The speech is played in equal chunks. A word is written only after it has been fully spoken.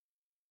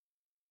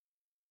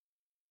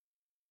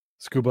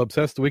Scuba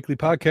Obsessed, the weekly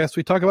podcast.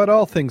 We talk about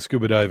all things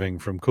scuba diving,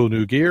 from cool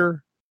new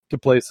gear to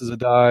places to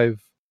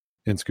dive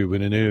in scuba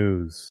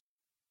news.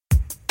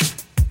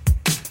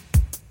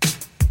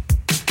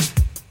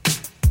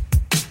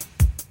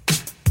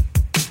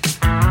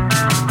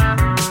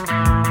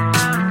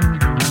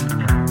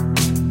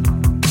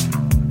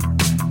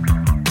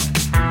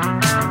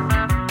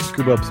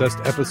 Scuba Obsessed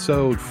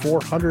episode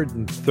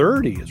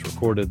 430 is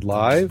recorded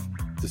live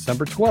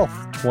December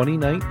 12th,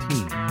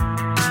 2019.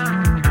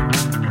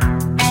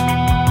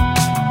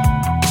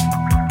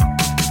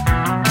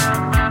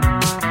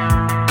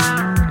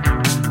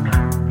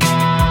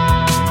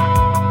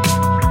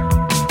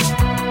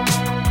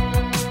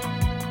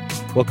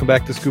 Welcome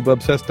back to Scuba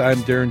Obsessed. I'm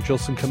Darren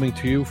Gilson, coming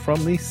to you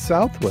from the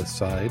southwest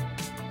side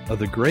of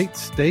the great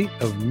state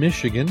of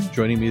Michigan.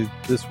 Joining me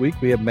this week,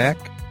 we have Mac,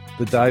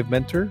 the dive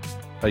mentor.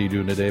 How you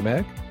doing today,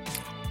 Mac?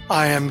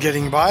 I am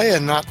getting by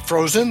and not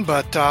frozen,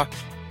 but,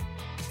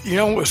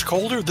 it was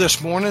colder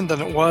this morning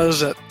than it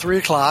was at 3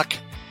 o'clock,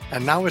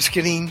 and now it's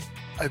getting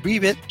a wee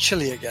bit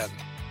chilly again.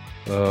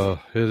 It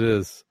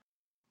is.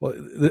 Well,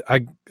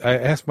 I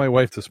asked my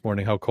wife this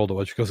morning how cold it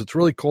was. She goes, it's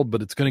really cold,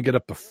 but it's going to get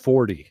up to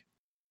 40.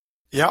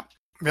 Yep.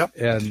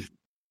 And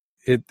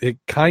it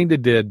kind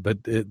of did, but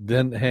it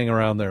didn't hang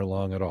around there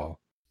long at all.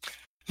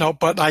 No,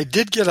 but I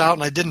did get out,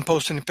 and I didn't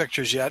post any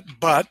pictures yet,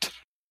 but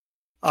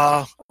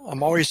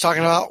I'm always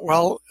talking about,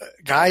 well,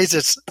 guys,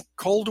 it's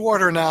cold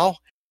water now,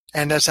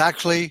 and it's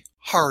actually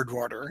hard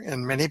water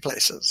in many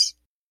places.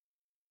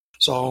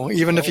 So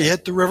even if you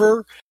hit the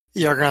river,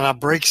 you're going to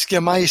break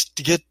skim ice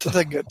to get to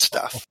the good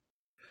stuff.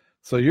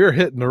 So you're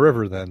hitting the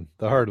river then,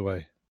 the hard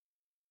way.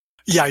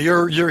 Yeah,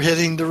 you're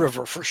hitting the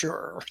river for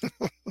sure.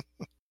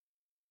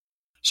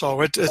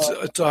 So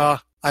it's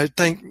I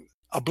think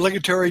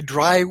obligatory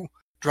dry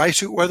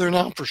suit weather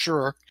now for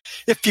sure.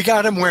 If you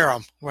got them, wear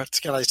them. What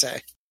can I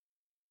say?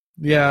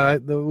 Yeah,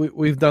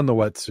 we've done the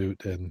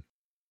wetsuit, and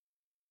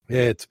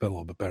it's been a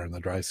little bit better than the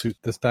dry suit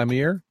this time of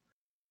year.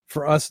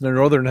 For us in the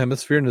northern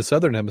hemisphere and the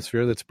southern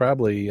hemisphere, that's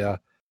probably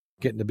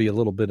getting to be a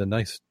little bit of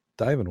nice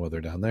diving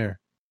weather down there.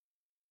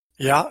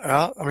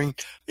 Yeah. I mean,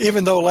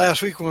 even though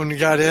last week when we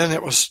got in,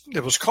 it was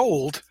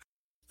cold.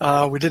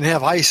 We didn't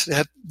have ice.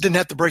 Didn't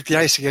have to break the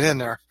ice to get in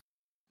there.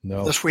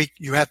 No. This week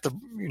you have to.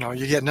 You're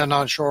getting in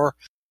on shore.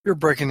 You're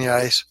breaking the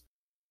ice.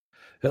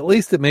 At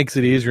least it makes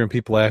it easier when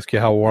people ask you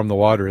how warm the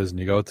water is, and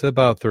you go, it's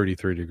about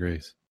 33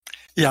 degrees.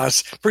 Yeah,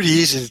 it's pretty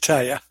easy to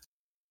tell you.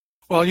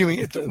 Well, you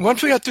mean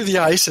once we got through the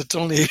ice, it's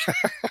only.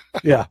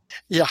 Yeah.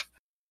 Yeah.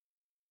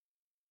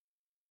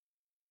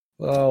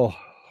 Well,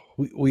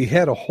 we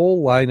had a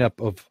whole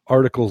lineup of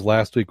articles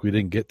last week we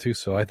didn't get to,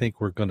 so I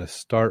think we're going to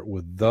start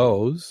with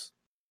those.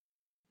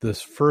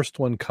 This first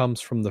one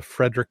comes from the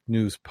Frederick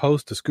News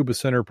Post. A scuba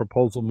center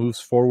proposal moves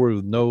forward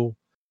with no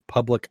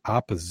public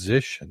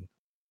opposition.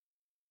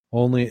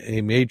 Only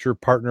a major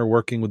partner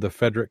working with the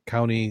Frederick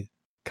County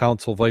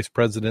Council Vice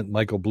President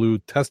Michael Blue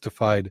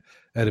testified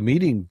at a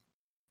meeting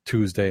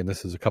Tuesday, and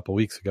this is a couple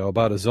weeks ago,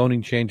 about a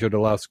zoning change that would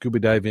allow scuba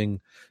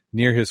diving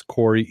near his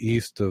quarry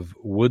east of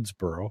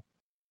Woodsboro.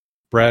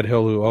 Brad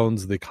Hill, who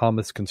owns the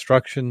Commerce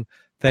Construction,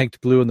 thanked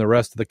Blue and the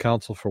rest of the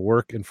council for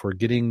work and for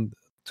getting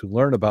to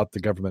learn about the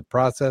government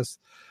process.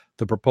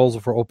 The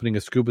proposal for opening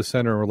a scuba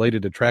center and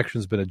related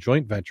attractions has been a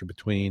joint venture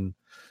between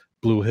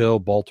Blue Hill,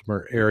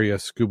 Baltimore area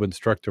scuba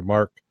instructor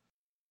Mark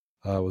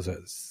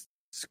Skajbo,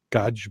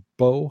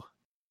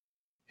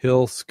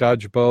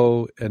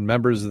 and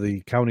members of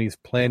the county's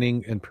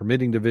planning and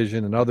permitting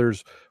division and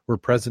others were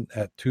present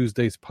at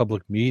Tuesday's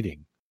public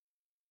meeting.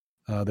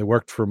 They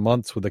worked for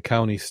months with the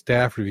county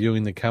staff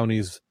reviewing the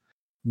county's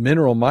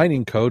mineral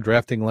mining code,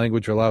 drafting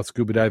language to allow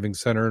scuba diving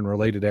center and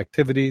related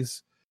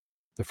activities.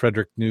 The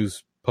Frederick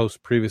News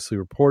Post previously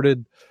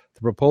reported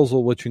the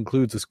proposal, which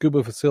includes a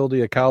scuba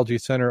facility, ecology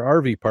center,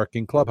 RV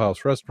parking,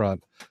 clubhouse,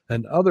 restaurant,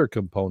 and other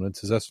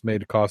components, is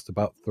estimated to cost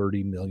about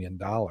 $30 million.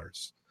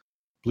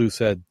 Blue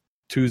said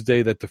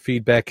Tuesday that the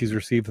feedback he's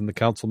received from the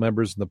council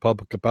members and the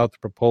public about the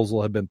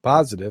proposal had been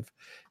positive.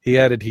 He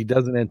added he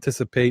doesn't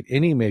anticipate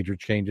any major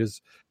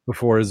changes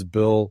before his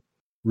bill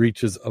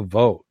reaches a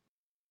vote.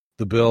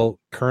 The bill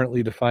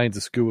currently defines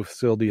a scuba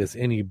facility as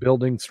any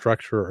building,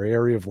 structure, or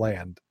area of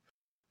land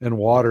and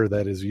water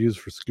that is used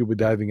for scuba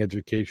diving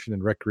education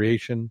and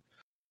recreation,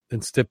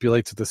 and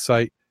stipulates that the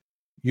site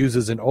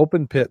uses an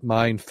open pit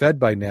mine fed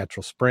by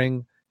natural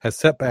spring, has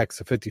setbacks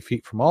of 50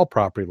 feet from all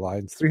property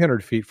lines,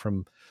 300 feet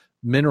from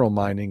mineral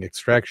mining,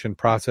 extraction,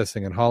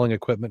 processing, and hauling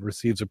equipment,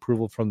 receives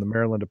approval from the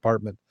Maryland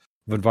Department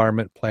of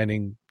Environment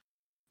Planning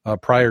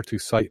prior to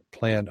site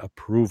plan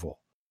approval.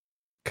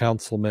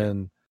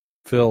 Councilman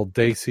Phil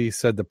Dacey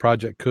said the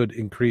project could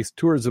increase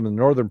tourism in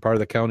the northern part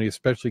of the county,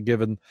 especially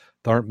given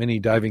there aren't many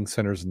diving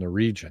centers in the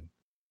region.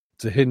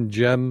 It's a hidden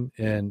gem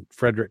in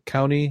Frederick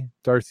County,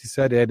 Darcy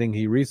said, adding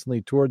he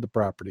recently toured the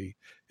property.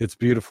 It's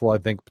beautiful. I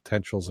think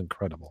potential is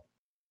incredible.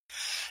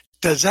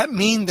 Does that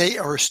mean they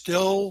are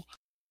still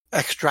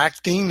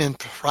extracting and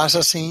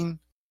processing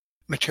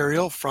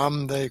material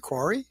from the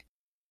quarry?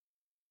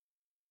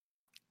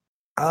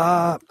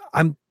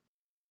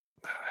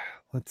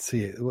 let's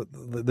see.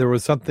 There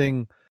was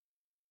something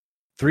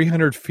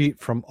 300 feet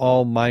from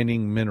all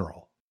mining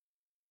mineral.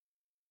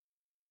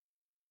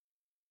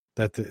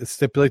 That it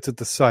stipulates at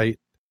the site.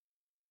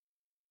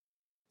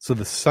 So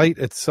the site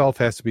itself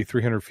has to be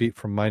 300 feet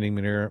from mining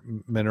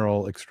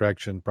mineral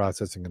extraction,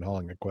 processing, and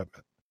hauling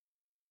equipment.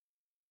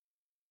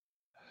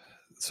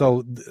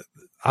 So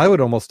I would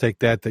almost take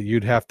that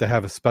you'd have to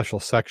have a special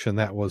section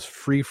that was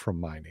free from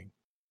mining,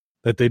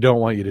 that they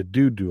don't want you to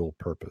do dual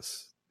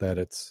purpose, that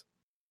it's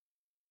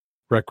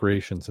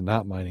recreations and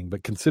not mining.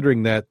 But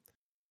considering that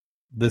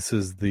this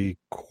is the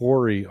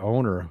quarry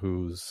owner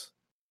who's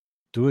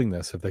doing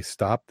this, if they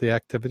stop the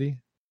activity,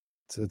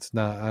 it's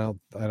not.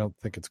 I don't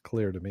think it's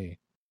clear to me.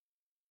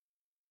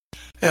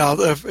 Yeah,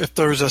 if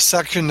there's a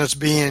section that's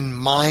being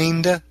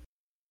mined,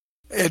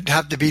 it'd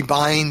have to be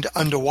mined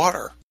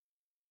underwater.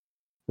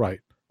 Right.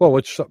 Well,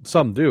 which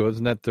some do,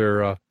 isn't that?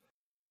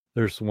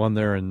 There's one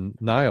there in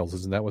Niles,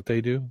 isn't that what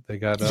they do? They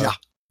got yeah,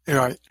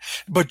 right.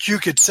 But you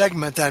could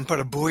segment that and put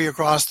a buoy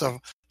across the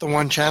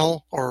one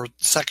channel or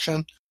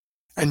section,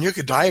 and you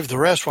could dive the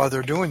rest while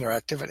they're doing their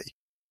activity.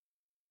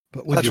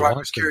 But that's why I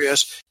was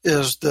curious: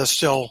 is this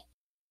still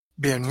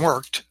being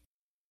worked,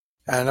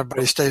 and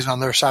everybody stays on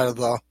their side of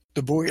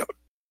the buoy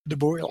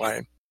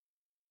line?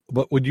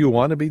 But would you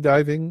want to be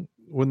diving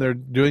when they're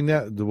doing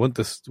that?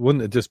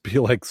 Wouldn't it just be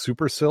like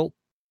super silt?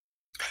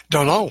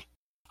 Don't know.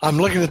 I'm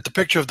looking at the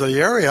picture of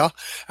the area.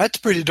 That's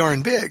pretty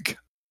darn big.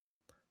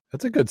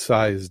 That's a good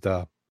sized.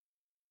 Yeah,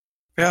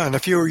 and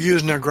if you were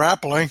using a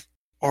grappling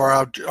or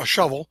a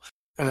shovel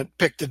and it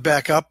picked it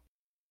back up,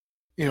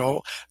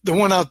 the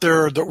one out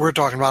there that we're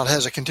talking about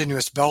has a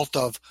continuous belt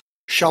of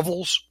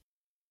shovels,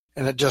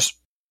 and it just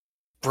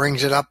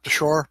brings it up the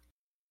shore.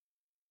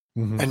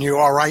 Mm-hmm. And you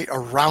are right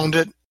around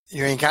it.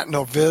 You ain't got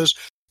no viz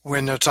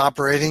when it's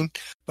operating.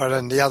 But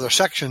in the other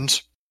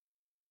sections,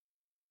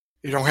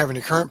 you don't have any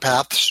current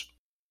paths,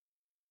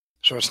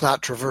 so it's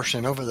not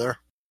traversing over there.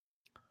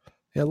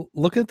 Yeah,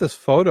 look at this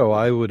photo.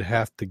 I would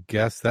have to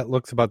guess that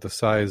looks about the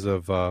size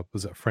of,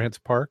 was it France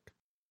Park?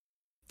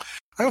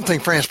 I don't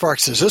think France Park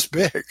is this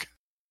big.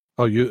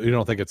 Oh, you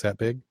don't think it's that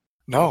big?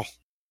 No.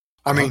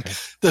 I mean,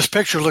 This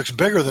picture looks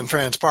bigger than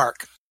France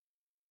Park.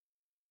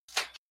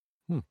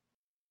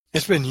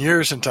 It's been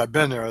years since I've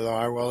been there, though,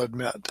 I will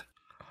admit.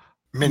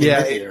 Many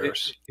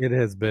years. It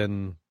has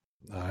been,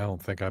 I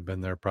don't think I've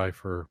been there probably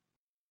for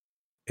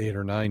 8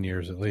 or 9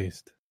 years at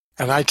least.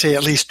 And I'd say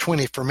at least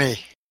 20 for me.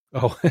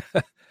 Oh,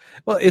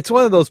 well, it's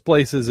one of those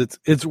places,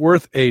 it's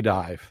worth a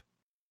dive.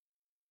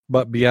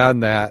 But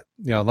beyond that,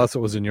 unless it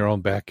was in your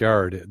own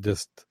backyard, it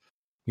just,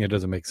 it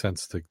doesn't make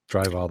sense to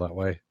drive all that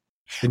way.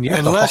 And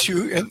unless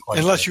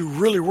you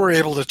really were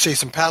able to see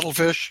some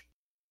paddlefish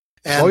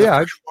and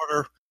the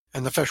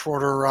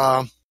freshwater,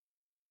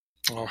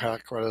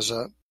 what is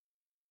it?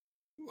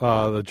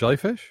 The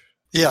jellyfish?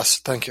 Yes,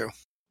 thank you.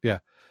 Yeah.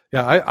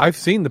 I've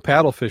seen the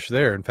paddlefish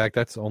there. In fact,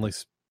 that's the only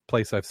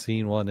place I've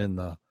seen one in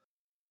the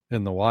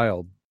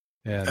wild,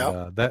 and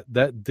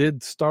that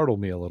did startle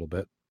me a little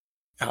bit.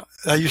 Yeah,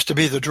 that used to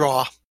be the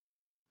draw.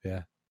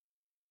 Yeah,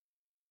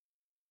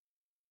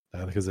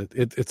 because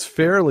it's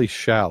fairly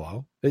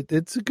shallow.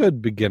 It's a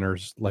good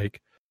beginner's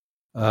lake,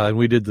 and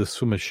we did the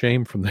swim of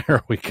shame from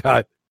there. We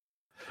got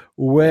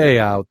way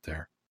out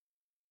there,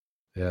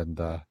 and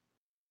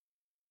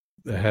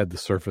had to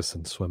surface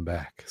and swim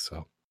back.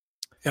 So.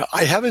 Yeah,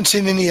 I haven't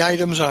seen any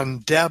items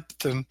on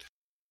depth and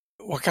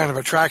what kind of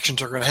attractions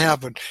they're going to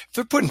have, but if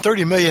they're putting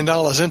 $30 million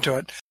into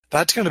it,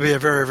 that's going to be a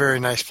very, very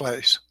nice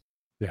place.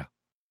 Yeah.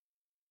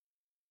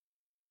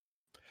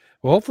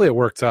 Well, hopefully it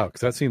works out, because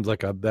that seems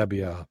like that'd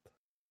be I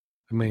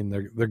mean,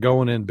 they're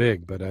going in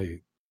big, but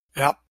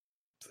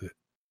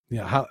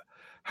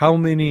how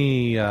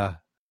many,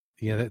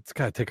 it's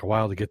got to take a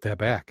while to get that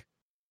back.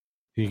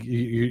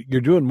 You're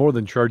doing more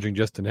than charging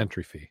just an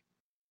entry fee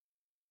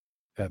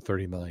at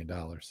 $30 million.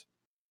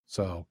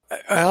 So,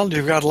 well,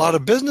 you've got a lot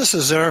of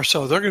businesses there,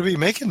 so they're going to be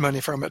making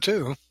money from it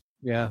too.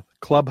 Yeah,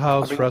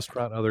 clubhouse,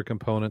 restaurant, other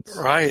components.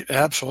 Right,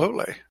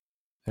 absolutely.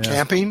 Yeah.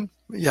 Camping,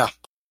 yeah.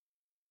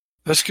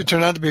 This could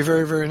turn out to be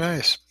very, very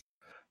nice.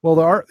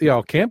 Well,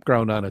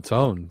 campground on its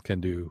own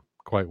can do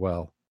quite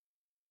well.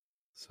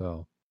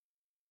 So,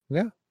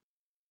 yeah,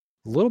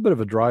 a little bit of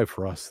a drive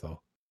for us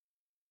though.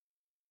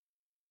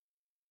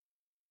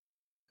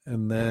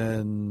 And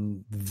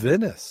then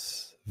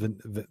Venice.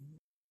 Venice.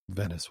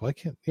 Venice.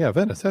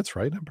 That's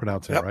right. I'm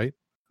pronouncing it right.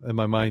 In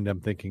my mind,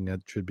 I'm thinking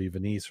it should be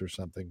Venice or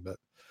something, but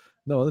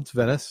no, it's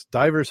Venice.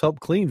 Divers help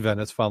clean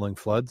Venice following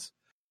floods.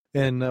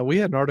 And we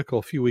had an article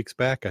a few weeks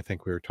back. I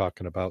think we were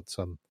talking about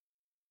some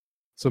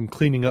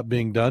cleaning up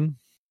being done.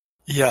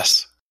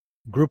 Yes.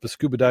 A group of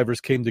scuba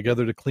divers came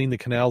together to clean the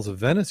canals of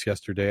Venice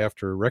yesterday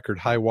after record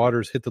high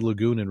waters hit the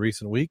lagoon in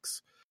recent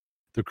weeks.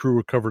 The crew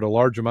recovered a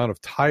large amount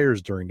of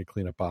tires during the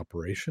cleanup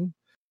operation.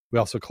 We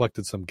also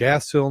collected some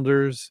gas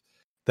cylinders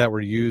that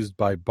were used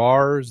by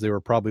bars. They were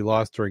probably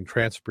lost during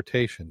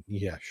transportation.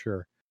 Yeah,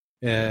 sure.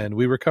 And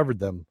we recovered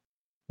them,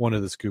 one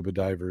of the scuba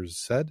divers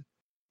said.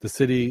 The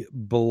city,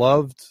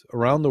 beloved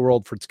around the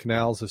world for its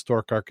canals,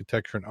 historic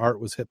architecture, and art,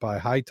 was hit by a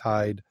high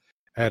tide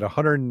at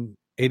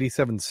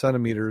 187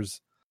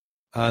 centimeters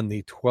on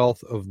the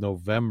 12th of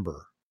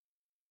November.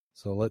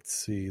 So let's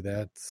see,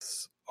 that'd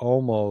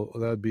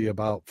be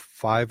about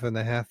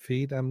 5.5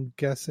 feet, I'm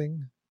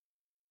guessing.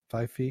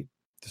 5 feet,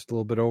 just a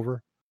little bit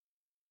over.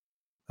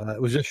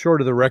 It was just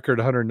short of the record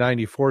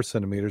 194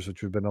 centimeters,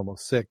 which would have been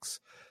almost 6,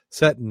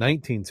 set in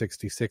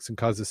 1966 and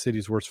caused the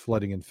city's worst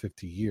flooding in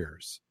 50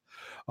 years.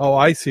 Oh,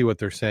 I see what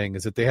they're saying,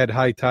 is that they had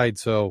high tide,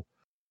 so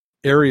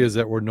areas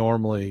that were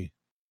normally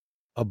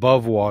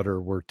above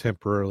water were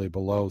temporarily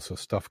below, so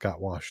stuff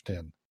got washed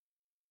in.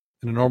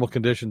 In a normal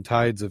condition,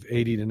 tides of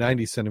 80 to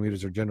 90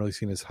 centimeters are generally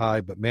seen as high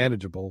but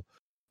manageable.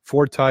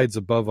 4 tides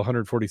above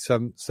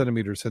 147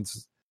 centimeters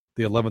since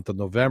the 11th of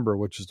November,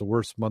 which is the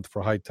worst month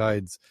for high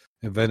tides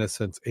in Venice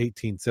since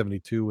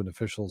 1872, when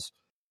officials'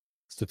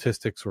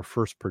 statistics were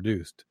first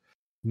produced.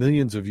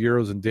 Millions of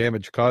euros in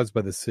damage caused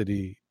to the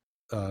city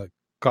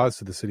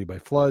by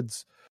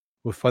floods,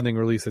 with funding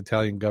released the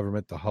Italian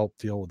government to help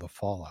deal with the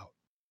fallout.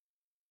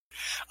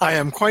 I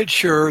am quite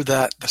sure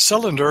that the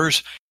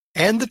cylinders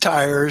and the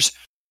tires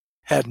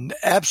had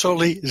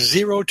absolutely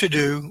zero to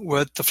do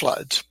with the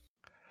floods.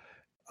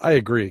 I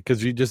agree,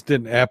 because you just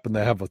didn't happen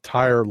to have a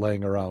tire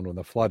laying around when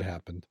the flood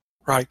happened.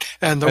 Right.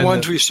 And the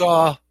ones we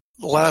saw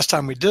the last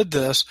time we did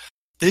this,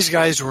 these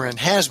guys were in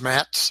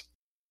hazmats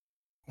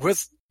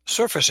with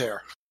surface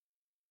air.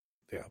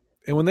 Yeah.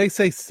 And when they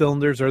say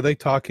cylinders, are they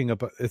talking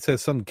about, it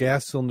says some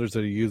gas cylinders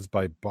that are used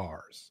by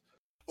bars.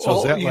 So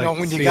is that you like know,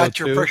 when CO2? you got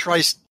your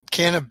pressurized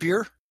can of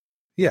beer?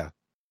 Yeah.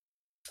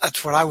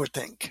 That's what I would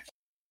think.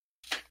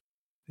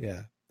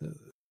 Yeah.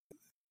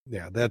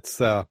 Yeah,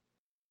 that's,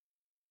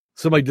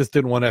 somebody just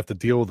didn't want to have to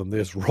deal with them. They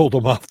just rolled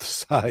them off the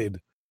side.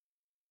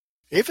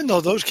 Even though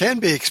those can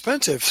be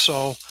expensive,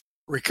 so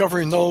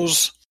recovering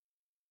those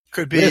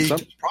could be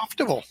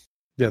profitable.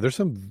 Yeah, there's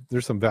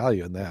some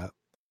value in that.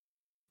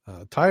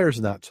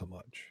 Tires, not so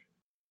much.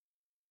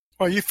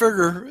 Well, you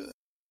figure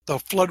the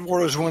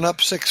floodwaters went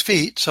up 6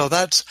 feet, so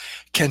that's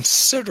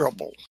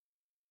considerable,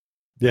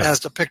 as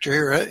the picture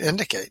here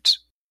indicates.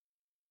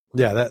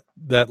 Yeah,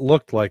 that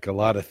looked like a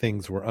lot of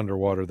things were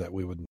underwater that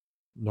we would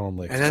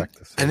normally expect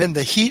to see. And in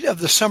the heat of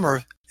the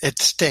summer, it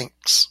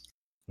stinks.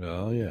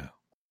 Well, yeah.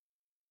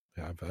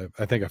 Yeah,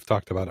 I think I've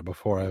talked about it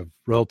before. I have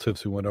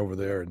relatives who went over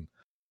there, and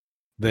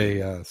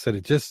they said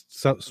it just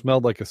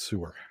smelled like a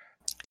sewer.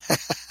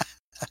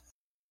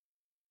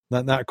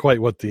 Not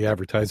quite what the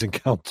Advertising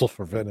Council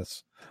for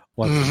Venice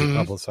wants to be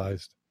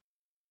publicized.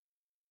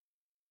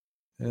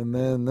 And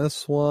then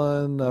this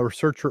one, a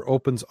researcher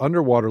opens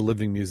underwater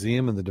living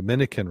museum in the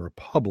Dominican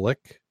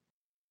Republic.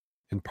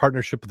 In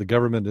partnership with the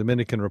government of the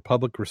Dominican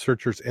Republic,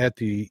 researchers at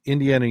the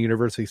Indiana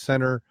University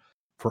Center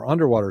for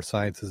Underwater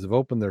Sciences have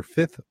opened their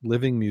 5th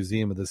living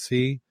museum of the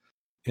sea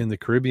in the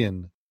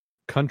Caribbean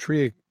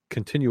country, a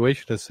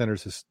continuation of the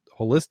center's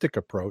holistic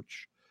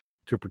approach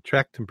to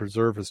protect and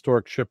preserve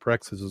historic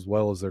shipwrecks as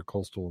well as their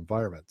coastal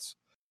environments.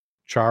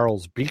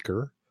 Charles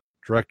Beaker,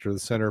 director of the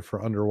Center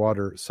for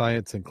Underwater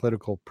Science and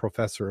clinical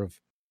professor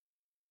of,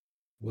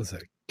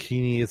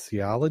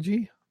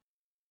 kinesiology?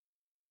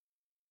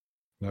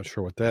 Not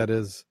sure what that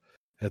is.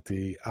 At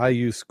the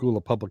IU School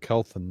of Public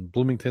Health in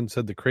Bloomington,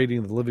 said the creating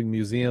of the living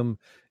museum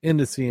in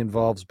the sea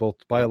involves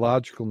both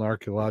biological and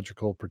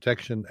archaeological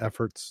protection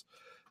efforts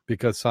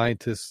because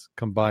scientists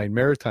combine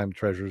maritime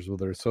treasures with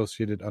their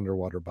associated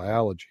underwater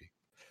biology.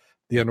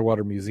 The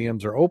underwater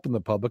museums are open to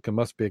the public and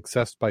must be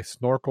accessed by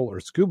snorkel or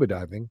scuba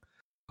diving.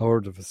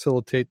 However, to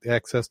facilitate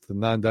access to the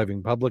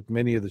non-diving public,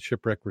 many of the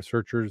shipwreck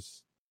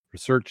researchers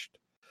researched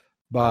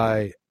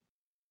by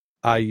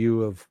IU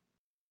have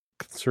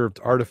conserved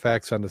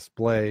artifacts on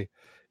display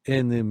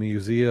in the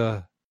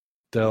Museo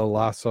del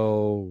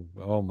Lasso,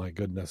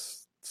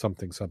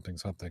 something,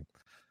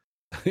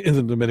 in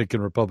the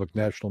Dominican Republic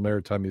National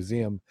Maritime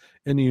Museum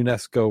in the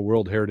UNESCO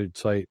World Heritage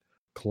Site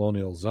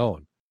Colonial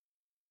Zone.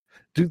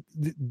 Do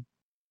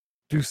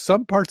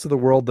some parts of the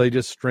world, they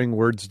just string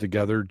words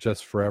together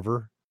just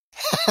forever?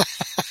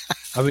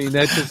 I mean,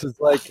 that just is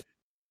like,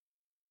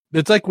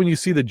 it's like when you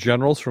see the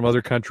generals from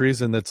other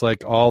countries and it's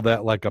like all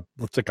that,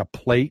 it's like a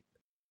plate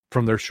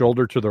from their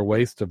shoulder to their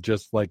waist of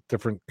just like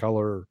different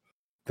color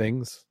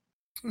things.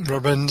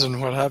 Ribbons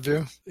and what have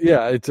you.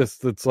 Yeah,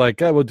 it's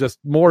like,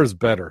 more is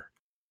better.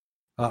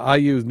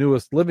 IU's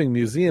newest living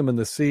museum in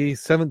the sea,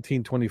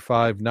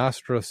 1725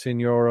 Nostra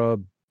Senora,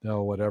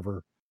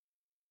 whatever.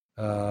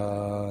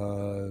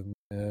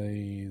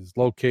 He's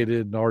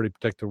located in already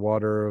protected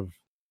water of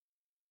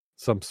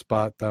some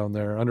spot down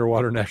there,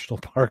 underwater national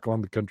park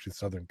along the country's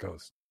southern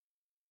coast.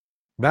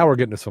 Now we're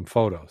getting to some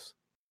photos.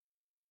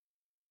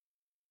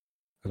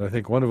 And I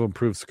think one of them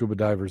proves scuba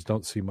divers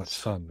don't see much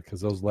sun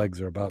because those legs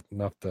are about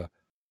enough to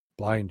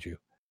blind you.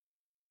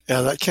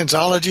 Yeah, that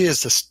kinesology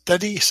is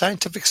the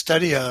scientific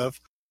study of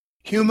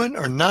human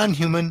or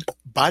non-human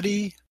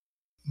body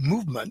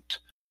movement.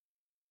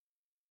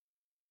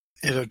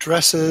 It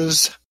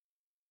addresses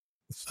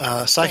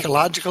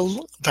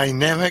psychological,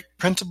 dynamic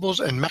principles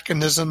and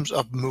mechanisms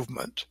of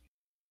movement.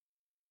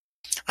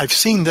 I've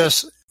seen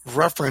this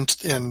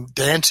referenced in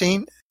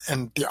dancing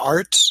and the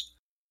arts.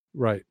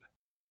 Right.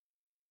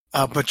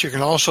 but you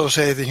can also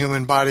say the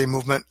human body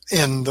movement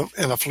in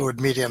a fluid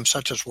medium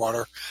such as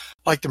water,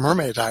 like the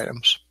mermaid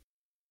items,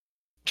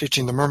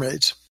 teaching the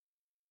mermaids.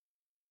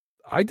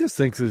 I just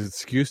think it's an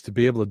excuse to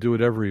be able to do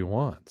whatever he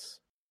wants.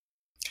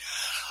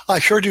 I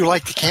sure do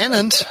like the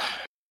cannons.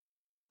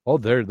 Oh,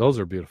 those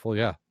are beautiful.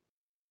 Yeah,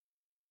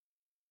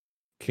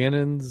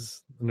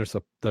 cannons. And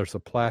there's a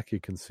plaque you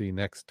can see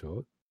next to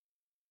it.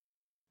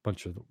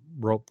 Bunch of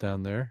rope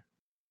down there.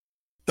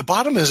 The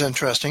bottom is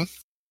interesting.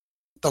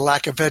 The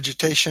lack of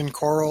vegetation,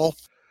 coral.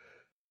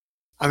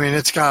 I mean,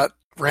 it's got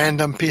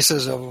random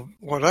pieces of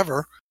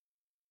whatever,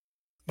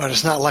 but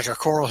it's not like a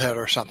coral head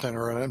or something,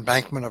 or an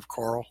embankment of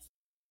coral.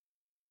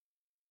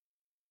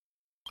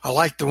 I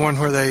like the one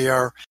where they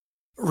are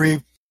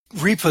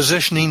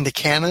repositioning the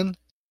cannon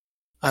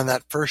on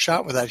that first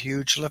shot with that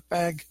huge lift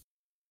bag.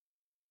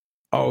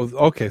 Oh,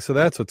 okay. So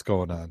that's what's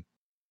going on.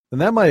 And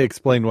that might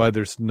explain why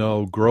there's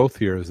no growth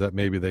here, is that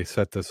maybe they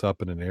set this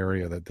up in an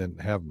area that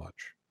didn't have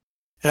much.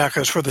 Yeah,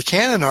 because where the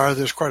cannon are,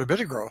 there's quite a bit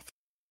of growth.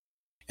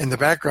 In the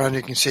background,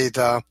 you can see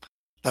the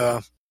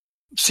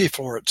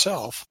seafloor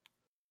itself.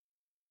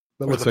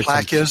 That where looks the like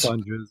plaque is.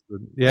 Sponges.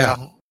 Yeah.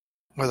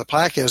 Where the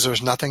plaque is,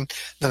 there's nothing.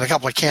 Then a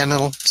couple of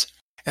cannons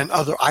and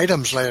other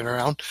items laying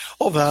around.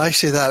 Oh, but I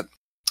see that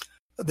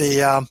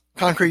the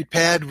concrete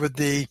pad with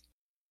the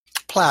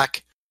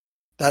plaque,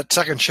 that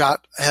second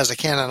shot has a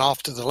cannon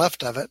off to the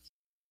left of it.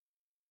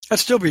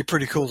 That'd still be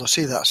pretty cool to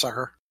see that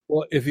sucker.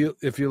 Well, if you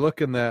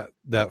look in that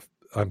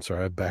I'm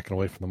sorry, I'm backing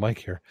away from the mic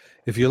here.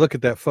 If you look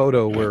at that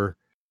photo where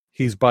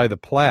he's by the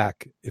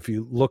plaque, if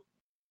you look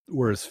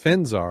where his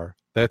fins are,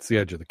 that's the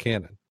edge of the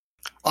cannon.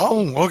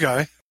 Oh,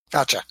 okay.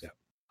 Gotcha.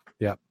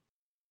 Yeah.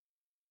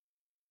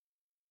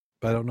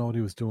 But I don't know what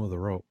he was doing with the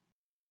rope.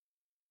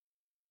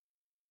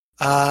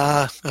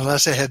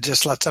 Unless they had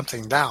just let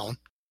something down.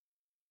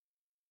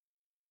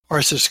 Or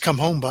it's just a come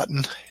home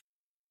button.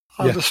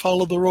 I'll just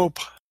follow the rope.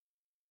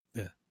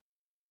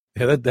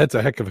 Yeah, that's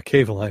a heck of a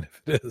cable line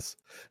if it is.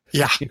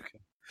 Yeah.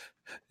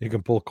 You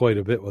can pull quite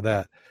a bit with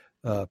that.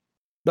 But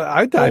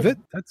I dive it.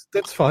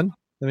 That's fun.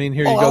 I mean,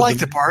 here you go. I like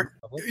the part.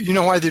 You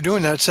know why they're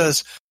doing that? It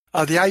says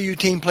the IU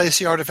team placed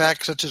the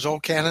artifacts, such as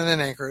old cannon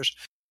and anchors,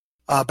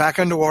 back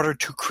underwater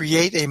to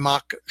create a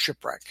mock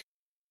shipwreck.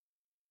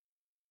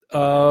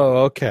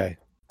 Oh, okay.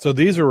 So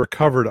these are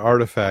recovered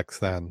artifacts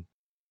then.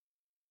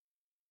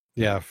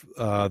 Yeah,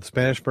 the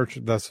Spanish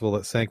merchant vessel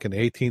that sank in the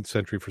 18th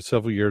century for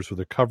several years with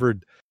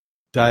recovered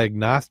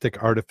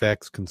diagnostic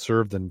artifacts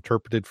conserved and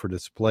interpreted for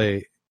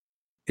display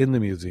in the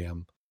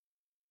museum.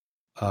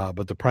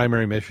 But the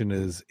primary mission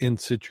is in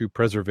situ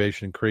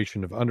preservation and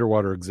creation of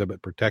underwater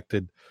exhibit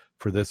protected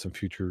for this and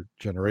future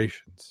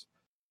generations.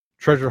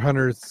 Treasure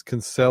hunters can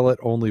sell it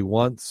only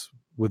once.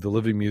 With the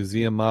living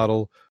museum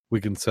model,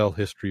 we can sell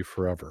history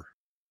forever.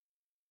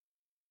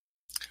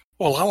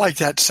 Well, I like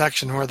that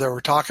section where they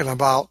were talking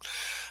about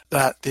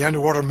that the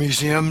underwater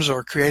museums are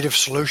a creative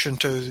solution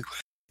to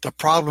the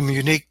problem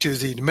unique to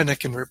the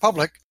Dominican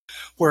Republic,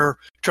 where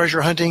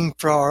treasure hunting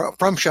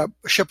from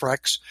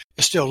shipwrecks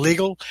is still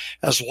legal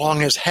as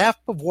long as half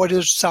of what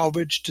is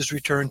salvaged is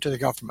returned to the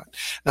government.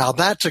 Now,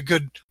 that's a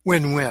good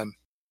win-win.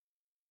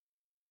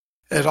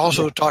 It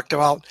also talked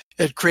about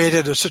it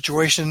created a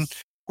situation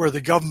where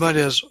the government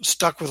is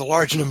stuck with a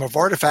large number of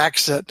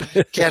artifacts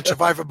that can't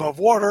survive above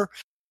water,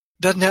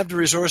 doesn't have the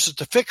resources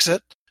to fix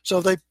it,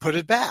 so they put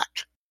it back.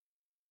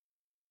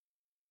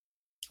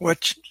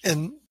 Which,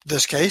 in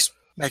this case,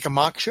 make a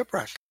mock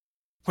shipwreck,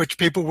 which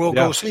people will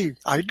go see.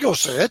 I'd go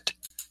see it.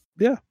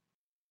 Yeah.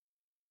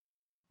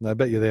 And I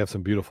bet you they have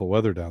some beautiful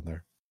weather down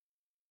there.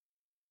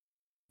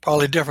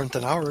 Probably different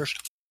than ours.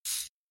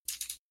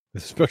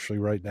 Especially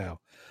right now.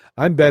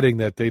 I'm betting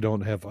that they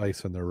don't have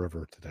ice in their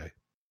river today.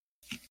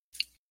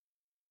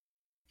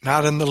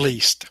 Not in the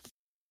least.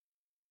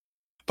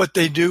 But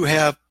they do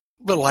have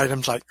little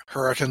items like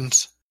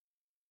hurricanes,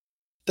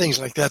 things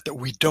like that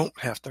we don't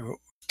have to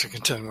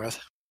contend with.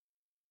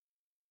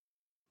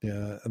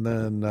 Yeah, and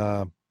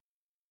then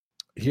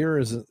here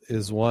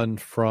is one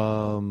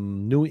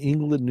from New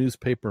England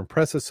Newspaper and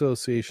Press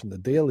Association, the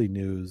Daily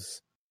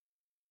News.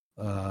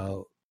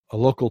 A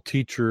local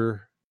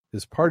teacher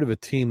is part of a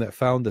team that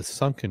found a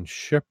sunken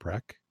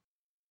shipwreck.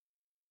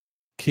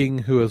 King,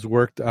 who has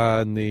worked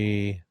on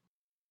the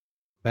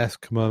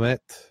Masconomet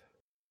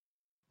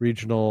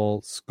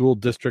Regional School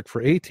District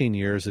for 18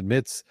 years,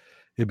 admits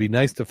it'd be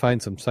nice to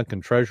find some sunken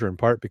treasure, in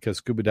part because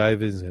scuba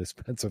diving is an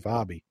expensive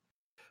hobby.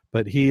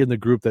 But he and the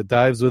group that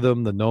dives with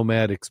him, the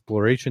Nomad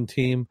Exploration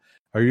Team,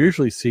 are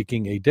usually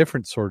seeking a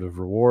different sort of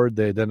reward.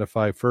 They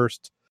identify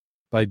first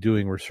by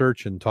doing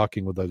research and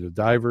talking with other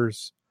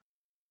divers.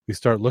 We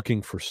start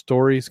looking for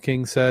stories,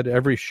 King said.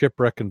 Every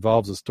shipwreck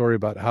involves a story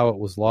about how it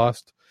was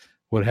lost,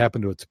 what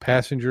happened to its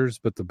passengers,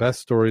 but the best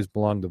stories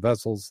belong to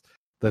vessels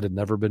that had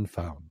never been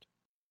found.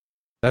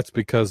 That's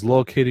because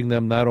locating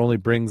them not only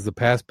brings the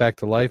past back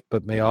to life,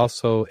 but may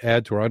also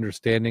add to our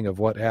understanding of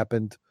what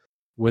happened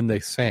when they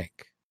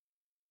sank.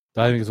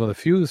 Diving is one of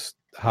the few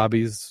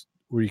hobbies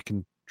where you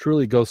can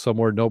truly go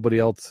somewhere nobody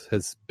else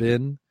has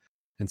been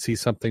and see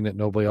something that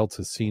nobody else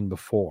has seen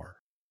before.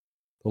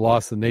 the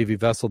loss of the Navy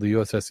vessel, the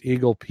USS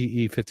Eagle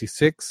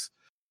PE-56,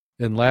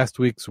 in last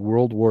week's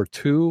World War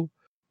II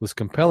was a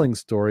compelling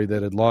story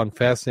that had long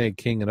fascinated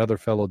King and other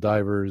fellow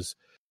divers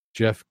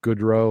Jeff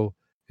Goodrow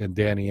and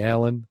Danny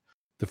Allen.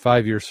 The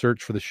 5-year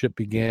search for the ship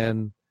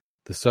began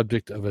the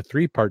subject of a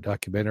 3-part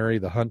documentary,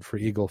 The Hunt for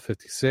Eagle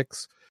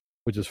 56,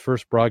 which is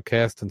first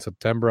broadcast in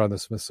September on the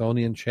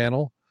Smithsonian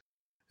Channel.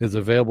 It is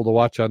available to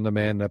watch on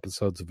demand,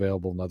 episodes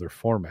available in other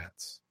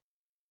formats.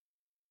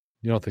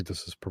 You don't think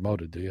this is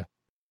promoted, do you?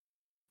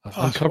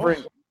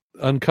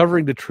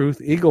 Uncovering the truth,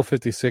 Eagle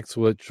 56,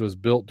 which was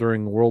built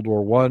during World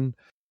War I,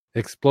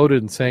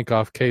 exploded and sank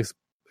off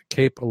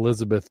Cape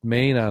Elizabeth,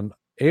 Maine on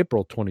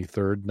April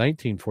 23rd,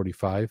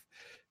 1945,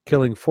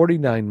 killing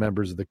 49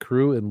 members of the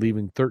crew and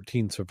leaving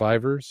 13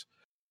 survivors.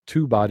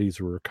 2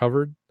 bodies were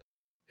recovered.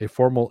 A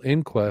formal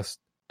inquest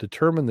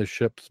determined the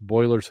ship's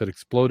boilers had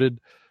exploded,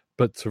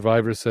 but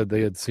survivors said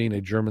they had seen a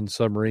German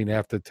submarine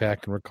after the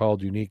attack and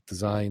recalled unique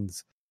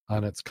designs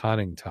on its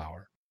conning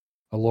tower.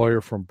 A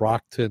lawyer from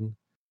Brockton,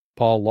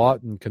 Paul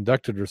Lawton,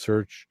 conducted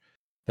research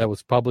that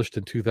was published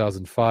in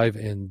 2005,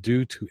 and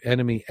Due to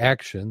Enemy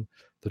Action,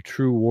 the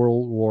true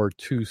World War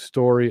II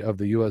story of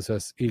the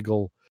USS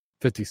Eagle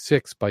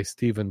 56 by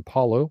Stephen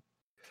Paulo.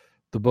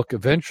 The book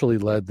eventually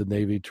led the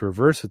Navy to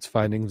reverse its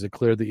findings and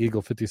declare the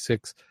Eagle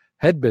 56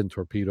 had been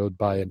torpedoed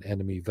by an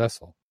enemy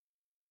vessel.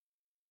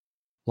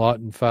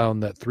 Lawton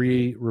found that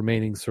 3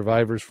 remaining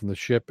survivors from the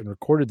ship and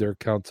recorded their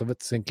accounts of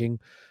its sinking,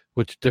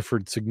 which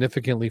differed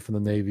significantly from the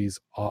Navy's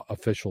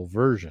official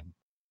version.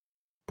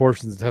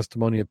 Portions of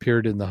testimony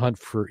appeared in The Hunt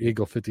for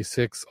Eagle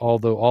 56,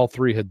 although all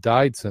 3 had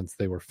died since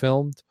they were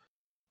filmed.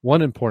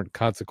 One important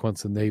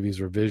consequence of the Navy's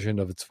revision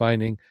of its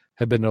finding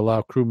had been to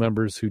allow crew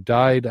members who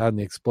died on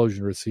the explosion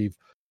to receive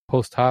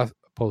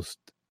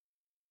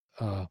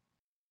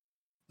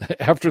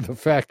after the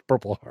fact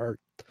Purple Heart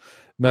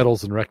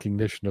medals in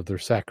recognition of their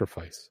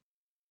sacrifice.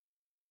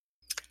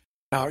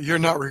 Now,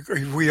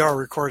 we are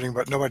recording,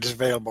 but nobody's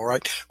available,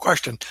 right?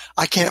 Question.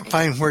 I can't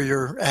find where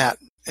you're at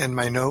in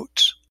my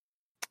notes.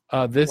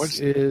 This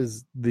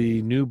is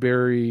the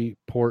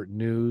Newburyport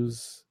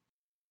News.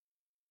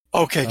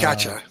 Okay,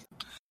 gotcha.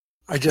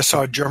 I just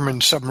saw German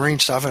submarine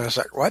stuff, and I was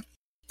like, what?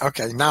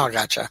 Okay, now I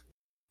gotcha.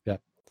 Yeah.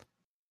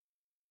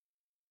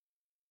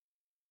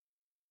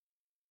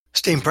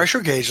 Steam pressure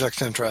gauge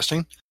looks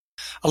interesting.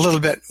 A little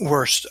bit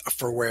worse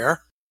for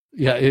wear.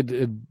 Yeah,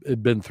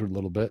 it'd been through a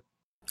little bit.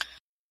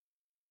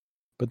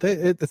 But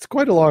it's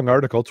quite a long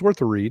article. It's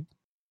worth a read.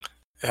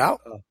 Yeah.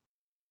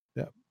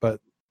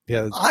 But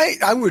yeah.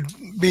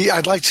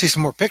 I'd like to see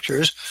some more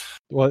pictures.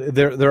 Well,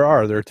 there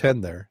are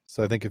 10 there.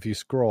 So I think if you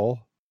scroll.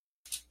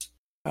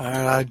 And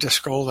I just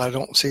scrolled. I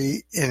don't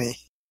see any.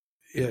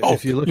 Yeah,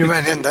 if you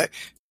meant in the.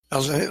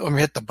 Let me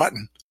hit the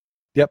button.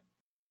 Yep.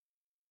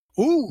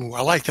 Ooh,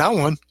 I like that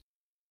one. Is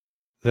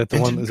that the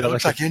engine, one? Is it that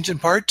looks like engine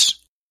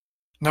parts.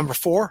 Number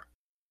 4.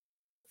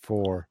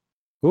 4.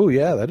 Ooh,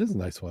 yeah, that is a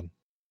nice one.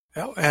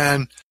 Yeah,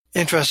 and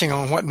interesting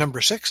on what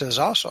number 6 is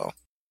also.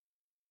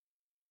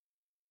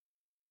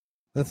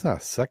 That's not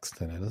a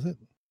sextant, is it?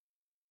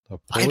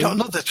 I don't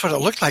know. That's what it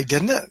looked like,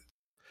 didn't it?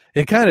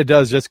 It kind of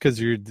does, just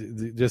because you're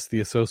just the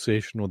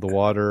association with the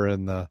water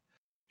and the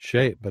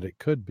shape, but it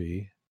could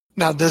be.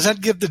 Now, does that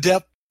give the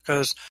depth?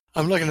 Because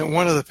I'm looking at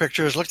one of the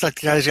pictures. Looks like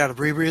the guy's got a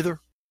rebreather.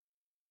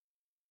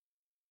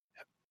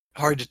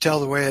 Hard to tell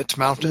the way it's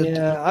mounted.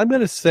 Yeah, I'm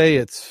going to say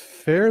it's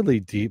fairly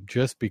deep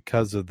just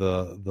because of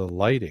the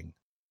lighting.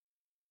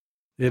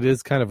 It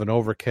is kind of an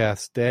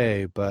overcast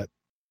day, but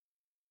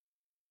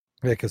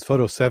yeah, because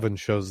photo 7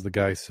 shows the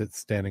guy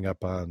standing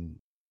up on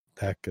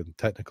deck in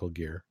technical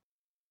gear.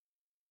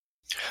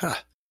 Huh.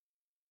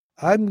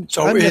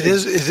 It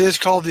is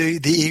called the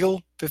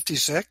Eagle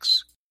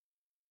 56?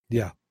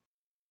 Yeah.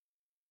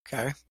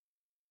 Okay.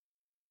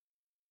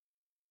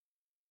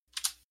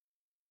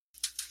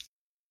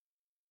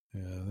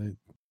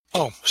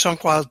 Yeah.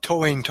 Sunk while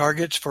towing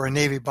targets for a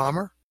Navy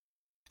bomber.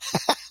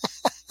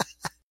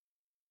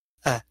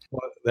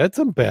 Well, that's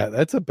a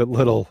bit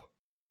little.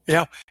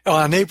 Yeah.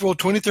 On April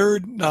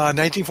 23rd,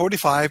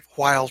 1945,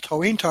 while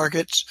towing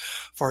targets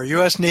for a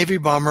U.S. Navy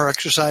bomber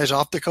exercise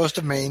off the coast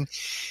of Maine,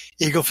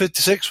 Eagle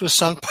 56 was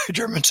sunk by a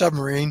German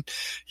submarine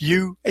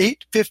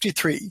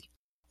U-853.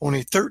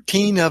 Only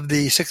 13 of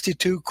the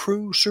 62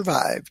 crew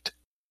survived.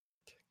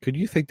 Could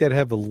you think that'd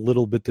have a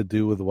little bit to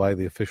do with why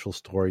the official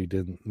story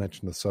didn't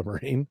mention the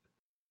submarine?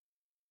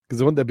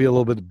 Because wouldn't that be a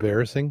little bit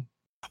embarrassing?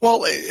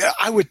 Well,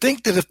 I would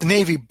think that if the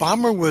Navy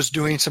bomber was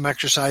doing some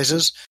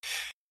exercises,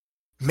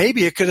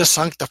 maybe it could have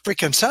sunk the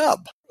freaking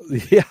sub.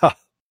 Yeah.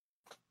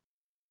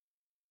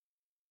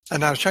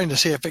 And I was trying to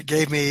see if it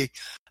gave me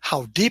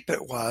how deep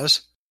it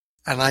was,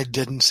 and I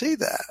didn't see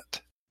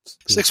that.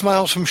 6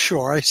 miles from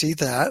shore, I see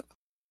that.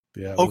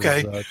 Yeah.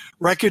 Okay.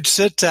 Record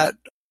sits at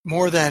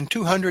more than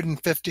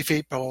 250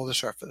 feet below the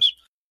surface.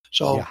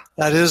 So yeah.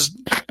 That is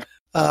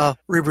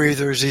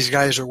rebreathers these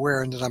guys are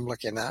wearing that I'm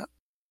looking at.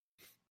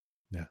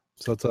 Yeah.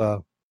 So it's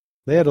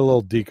they had a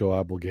little deco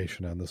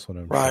obligation on this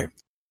one. Right.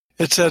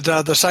 It said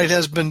the site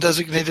has been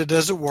designated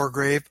as a war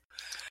grave.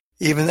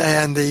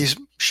 and the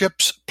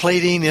ship's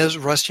plating is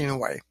rusting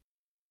away.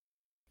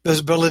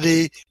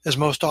 Visibility is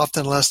most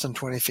often less than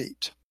 20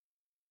 feet.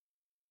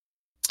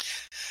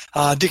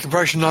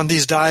 Decompression on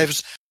these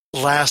dives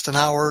lasts an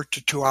hour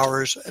to 2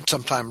 hours and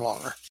sometime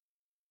longer.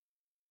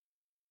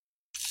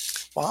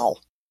 Wow.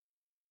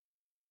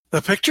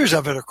 The pictures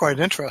of it are quite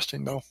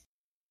interesting, though.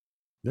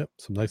 Yep,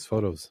 some nice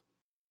photos.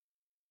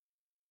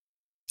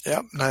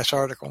 Yep, nice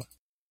article.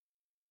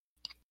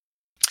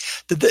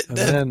 Did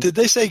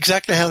they say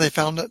exactly how they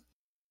found it?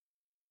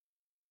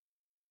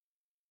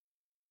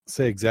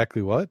 Say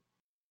exactly what?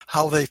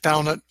 How they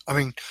found it? I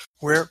mean,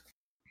 where?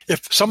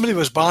 If somebody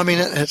was bombing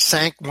it and it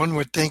sank, one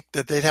would think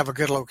that they'd have a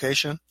good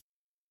location.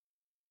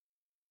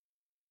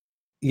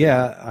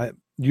 Yeah,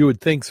 you would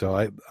think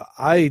so.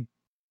 I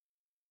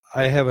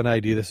have an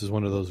idea this is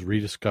one of those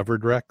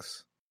rediscovered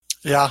wrecks.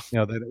 Yeah.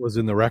 That it was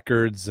in the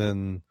records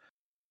and,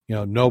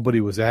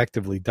 nobody was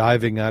actively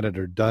diving on it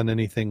or done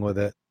anything with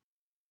it.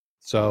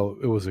 So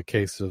it was a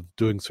case of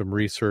doing some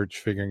research,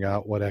 figuring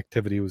out what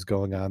activity was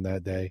going on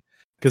that day.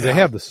 Because they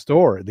have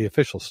the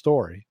official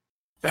story.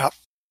 Yeah.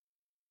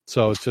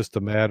 So it's just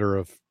a matter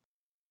of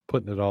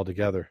putting it all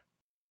together.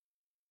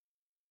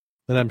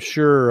 And I'm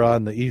sure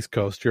on the East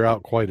Coast, you're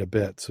out quite a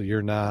bit. So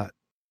you're not,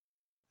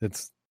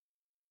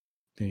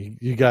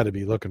 you got to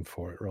be looking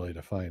for it really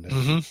to find it.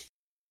 Mm-hmm.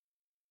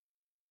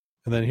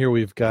 And then here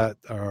we've got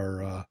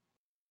our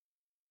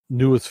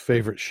newest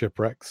favorite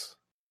shipwrecks,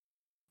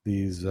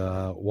 these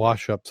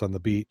wash-ups on the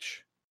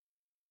beach.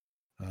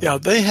 Yeah,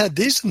 they had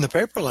these in the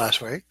paper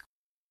last week.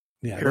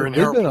 Yeah, here in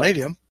Herald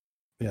Palladium.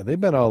 Yeah, they've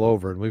been all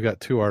over, and we've got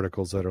 2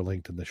 articles that are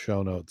linked in the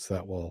show notes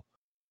that will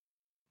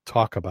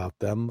talk about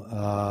them.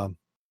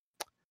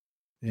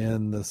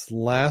 And this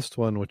last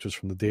one, which was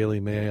from the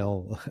Daily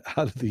Mail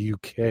out of the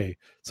UK,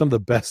 some of the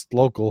best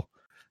local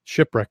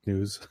shipwreck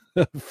news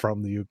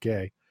from the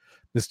UK.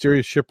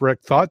 Mysterious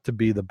shipwreck thought to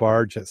be the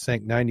barge that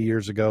sank 90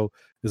 years ago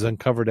is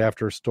uncovered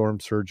after a storm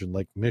surge in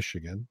Lake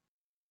Michigan.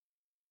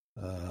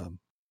 The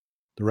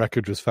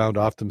wreckage was found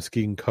off the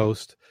Muskegon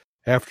coast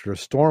after a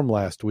storm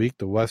last week.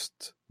 The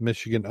West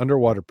Michigan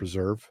Underwater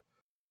Preserve,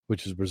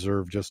 which is a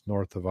preserve just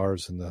north of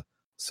ours in the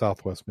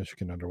Southwest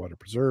Michigan Underwater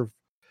Preserve,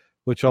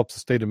 which helps the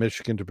state of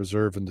Michigan to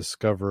preserve and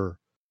discover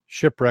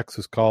shipwrecks,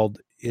 was called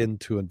in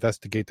to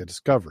investigate the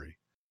discovery.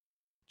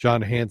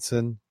 John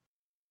Hansen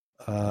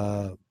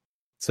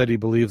said he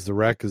believes the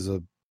wreck is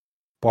a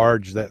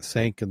barge that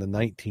sank in the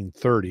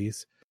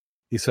 1930s.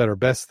 He said, our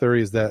best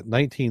theory is that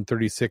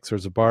 1936 there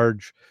was a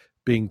barge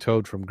being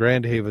towed from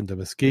Grand Haven to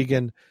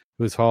Muskegon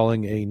who was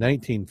hauling a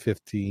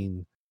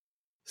 1915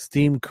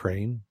 steam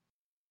crane.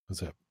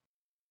 Was it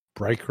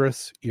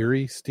Brycris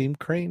Erie steam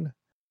crane?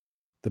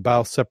 The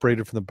bow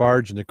separated from the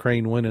barge and the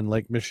crane went in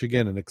Lake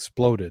Michigan and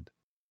exploded.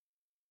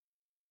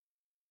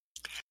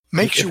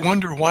 Makes you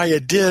wonder why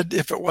it did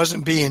if it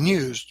wasn't being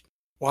used.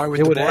 Why would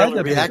the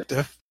boiler be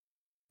active?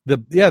 They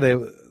had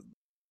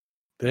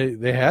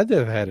to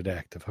have had it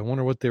active. I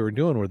wonder what they were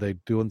doing. Were they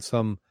doing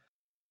some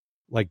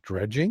like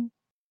dredging?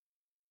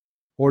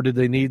 Or did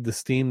they need the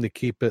steam to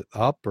keep it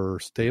up or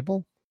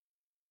stable?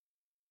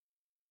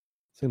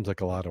 Seems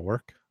like a lot of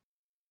work.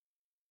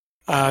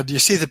 Do you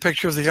see the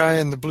picture of the guy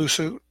in the blue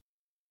suit?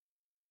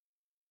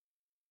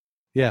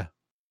 Yeah.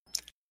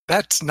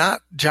 That's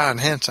not John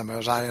Hansen,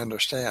 as I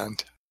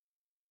understand.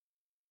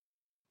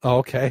 Oh,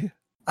 okay.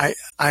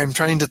 I'm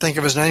trying to think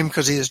of his name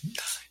because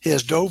he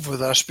has dove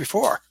with us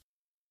before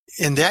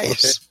in the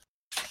ice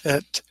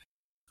at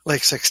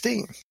Lake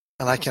 16,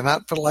 and I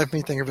cannot for the life of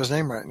me think of his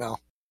name right now.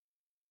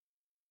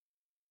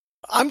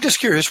 I'm just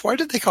curious, why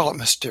did they call it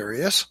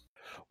mysterious?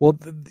 Well,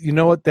 you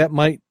know what?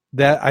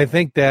 I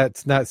think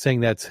that's not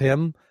saying that's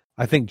him.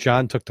 I think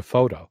John took the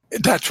photo.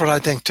 That's what I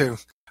think too.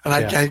 And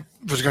I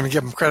was going to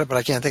give him credit, but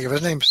I can't think of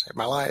his name to save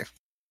my life.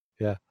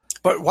 Yeah.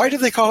 But why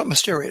did they call it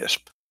mysterious?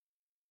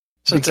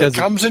 Since it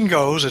comes and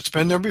goes, it's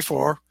been there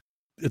before.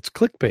 It's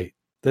clickbait.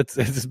 That's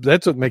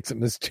what makes it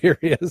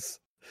mysterious.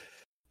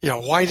 Yeah,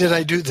 why did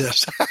I do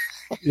this?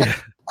 Yeah.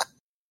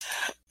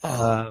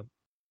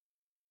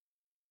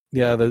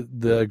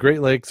 The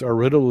Great Lakes are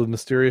riddled with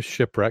mysterious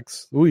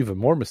shipwrecks. Ooh, even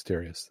more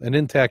mysterious. An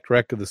intact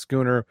wreck of the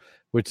schooner,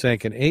 which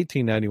sank in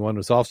 1891,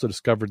 was also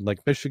discovered in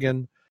Lake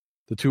Michigan.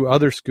 The 2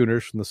 other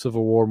schooners from the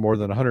Civil War more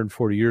than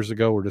 140 years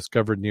ago were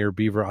discovered near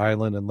Beaver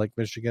Island in Lake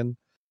Michigan.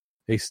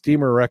 A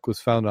steamer wreck was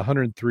found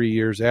 103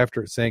 years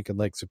after it sank in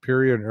Lake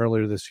Superior, and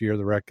earlier this year,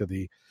 the wreck of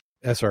the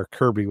S.R.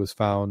 Kirby was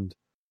found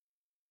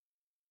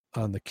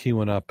on the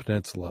Keweenaw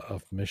Peninsula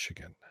of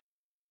Michigan.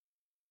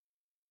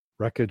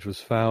 Wreckage was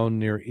found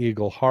near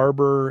Eagle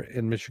Harbor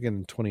in Michigan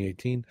in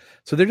 2018.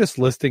 So they're just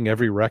listing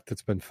every wreck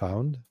that's been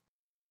found.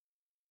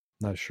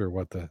 Not sure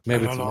what the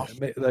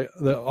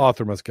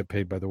author must get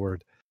paid by the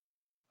word.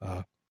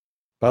 But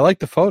I like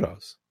the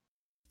photos.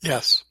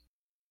 Yes.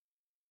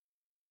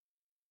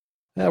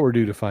 Now we're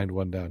due to find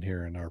one down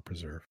here in our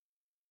preserve.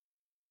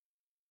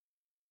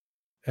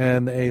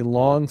 And a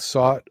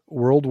long-sought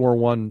World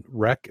War I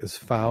wreck is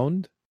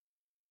found.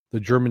 The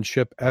German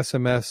ship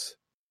SMS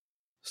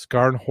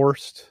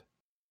Scharnhorst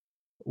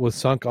was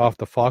sunk off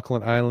the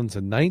Falkland Islands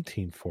in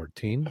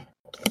 1914.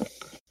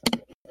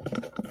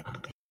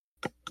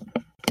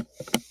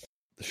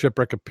 The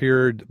shipwreck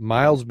appeared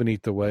miles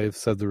beneath the waves,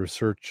 said the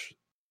research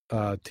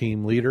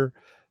team leader.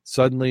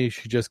 Suddenly,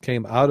 she just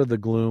came out of the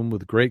gloom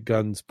with great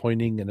guns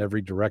pointing in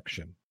every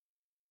direction.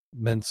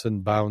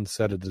 Menson Bound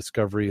said a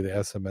discovery of the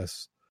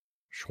SMS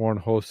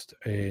Schwarnhost,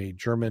 a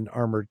German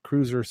armored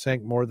cruiser,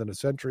 sank more than a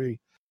century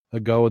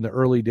ago in the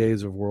early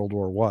days of World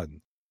War I.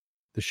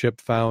 The ship,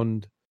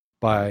 found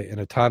by an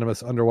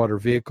autonomous underwater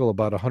vehicle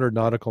about 100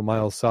 nautical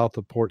miles south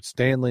of Port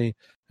Stanley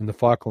in the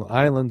Falkland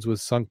Islands,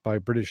 was sunk by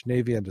British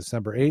Navy on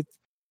December 8th,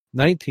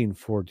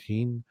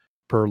 1914,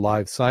 per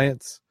Live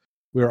Science.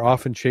 We are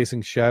often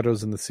chasing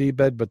shadows in the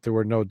seabed, but there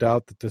were no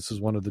doubt that this is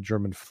one of the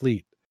German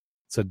fleet,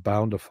 said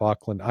Bound, a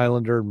Falkland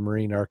Islander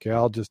marine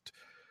archaeologist,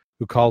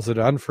 who calls it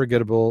an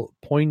unforgettable,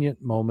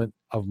 poignant moment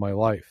of my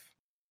life.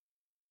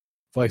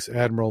 Vice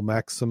Admiral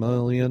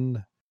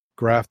Maximilian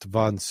Graft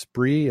von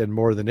Spree and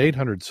more than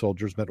 800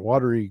 soldiers met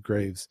watery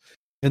graves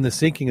in the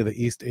sinking of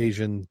the East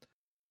Asian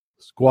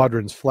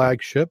Squadron's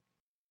flagship.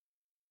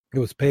 It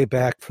was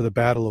payback for the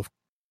Battle of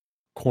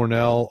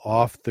Cornell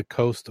off the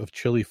coast of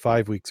Chile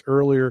 5 weeks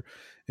earlier,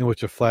 in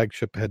which a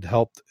flagship had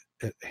helped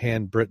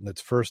hand Britain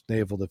its first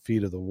naval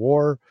defeat of the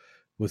war,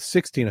 with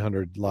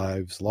 1,600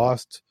 lives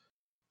lost,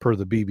 per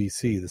the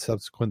BBC. The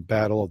subsequent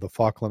Battle of the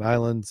Falkland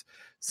Islands,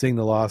 seeing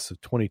the loss of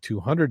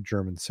 2,200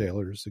 German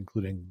sailors,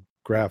 including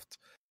Graft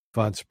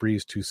von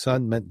Spree's two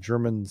sons, meant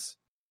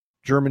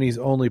Germany's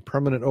only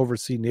permanent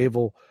overseas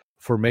naval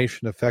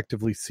formation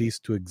effectively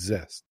ceased to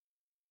exist,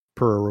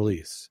 per a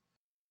release.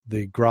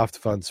 The Graft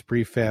von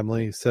Spree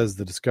family says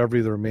the discovery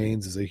of the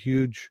remains is a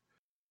huge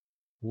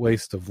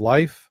waste of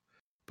life,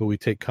 but we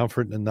take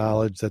comfort in the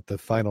knowledge that the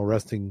final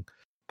resting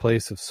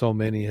place of so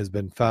many has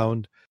been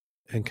found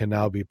and can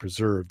now be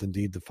preserved.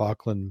 Indeed, the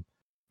Falkland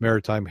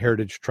Maritime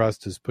Heritage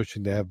Trust is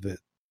pushing to have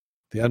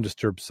the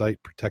undisturbed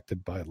site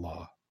protected by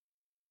law.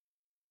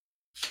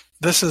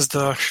 This is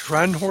the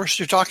Schwanhorst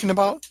you're talking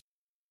about?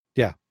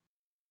 Yeah.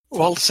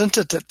 Well, since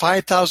it's at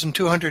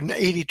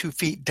 5,282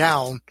 feet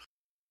down,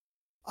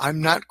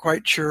 I'm not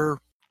quite sure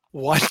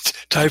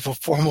what type of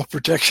formal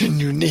protection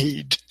you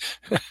need.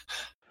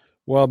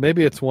 Well,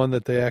 maybe it's one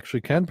that they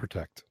actually can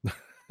protect.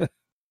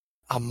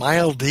 A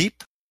mile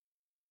deep?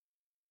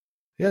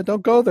 Yeah,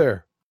 don't go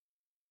there.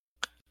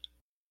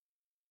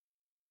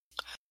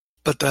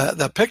 But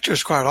the picture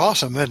is quite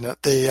awesome, isn't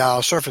it?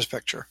 The surface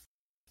picture.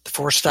 The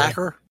force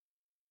stacker. Yeah.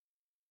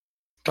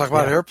 Talk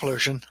about air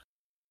pollution.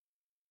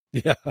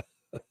 Yeah.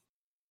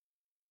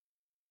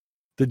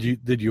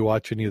 Did you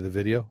watch any of the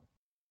video?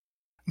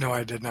 No,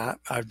 I did not.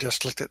 I've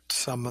just looked at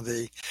some of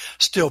the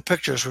still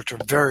pictures, which are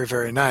very,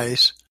 very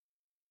nice.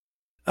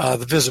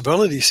 The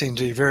visibility seems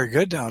to be very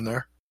good down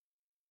there.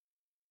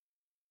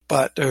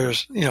 But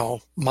there's,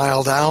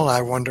 mile down,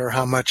 I wonder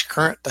how much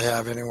current they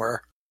have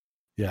anywhere.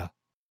 Yeah.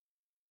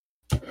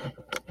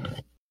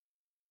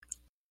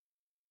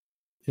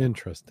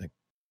 Interesting.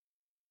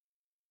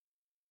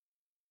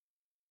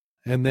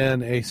 And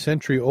then a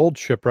century-old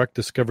shipwreck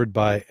discovered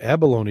by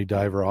abalone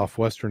diver off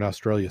Western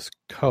Australia's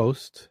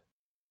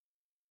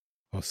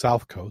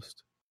south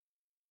coast.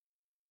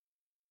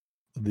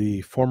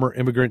 The former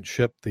immigrant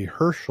ship, the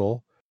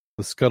Herschel,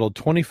 was scuttled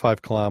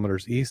 25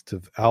 kilometers east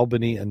of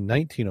Albany in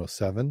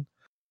 1907.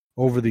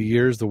 Over the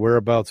years, the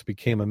whereabouts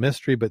became a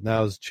mystery, but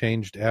now is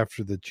changed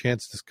after the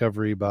chance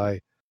discovery by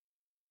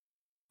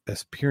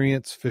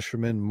experienced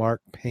fisherman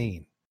Mark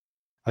Payne.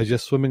 I was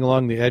just swimming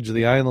along the edge of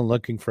the island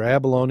looking for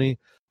abalone.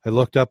 I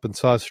looked up and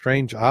saw a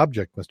strange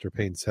object, Mr.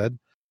 Payne said.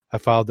 I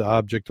followed the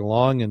object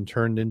along and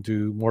turned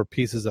into more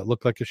pieces that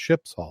looked like a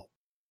ship's hull.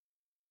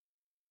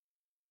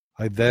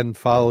 I then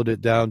followed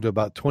it down to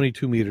about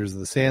 22 meters of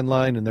the sand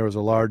line, and there was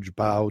a large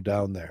bow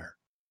down there.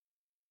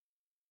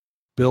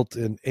 Built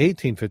in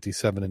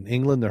 1857 in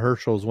England, the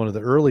Herschel is one of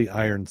the early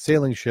iron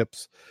sailing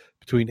ships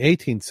between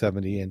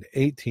 1870 and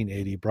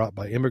 1880, brought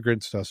by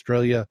immigrants to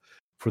Australia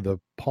for the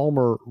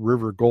Palmer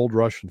River Gold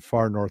Rush in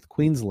far north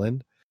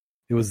Queensland.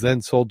 It was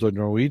then sold to a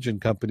Norwegian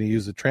company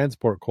used to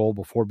transport coal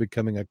before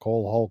becoming a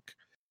coal hulk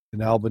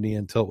in Albany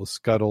until it was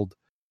scuttled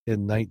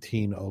in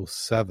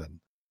 1907.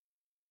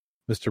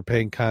 Mr.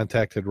 Payne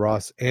contacted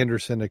Ross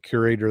Anderson, a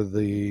curator of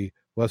the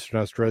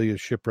Western Australia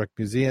Shipwreck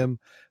Museum,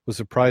 was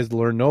surprised to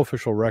learn no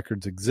official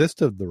records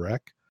existed of the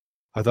wreck.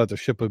 I thought the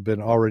ship had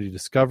been already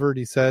discovered,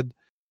 he said.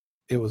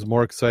 It was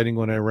more exciting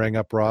when I rang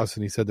up Ross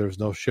and he said there was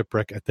no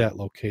shipwreck at that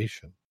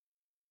location.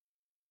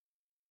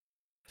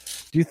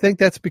 Do you think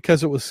that's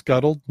because it was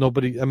scuttled?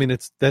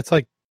 That's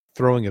like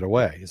throwing it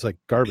away. It's like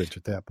garbage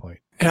at that point.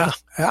 Yeah.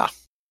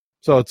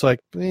 So it's like,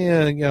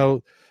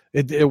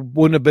 it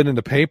wouldn't have been in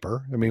the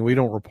paper. I mean, we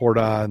don't report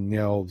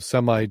on,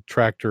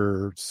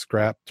 semi-tractor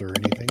scrapped or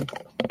anything.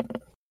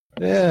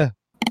 Yeah.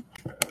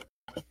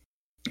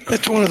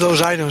 It's one of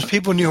those items.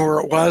 People knew where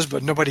it was,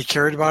 but nobody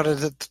cared about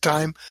it at the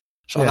time.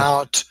 So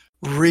now it's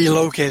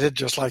relocated,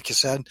 just like you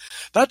said.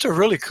 That's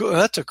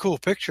a cool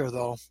picture,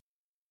 though.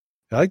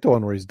 I like the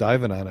one where he's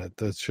diving on it.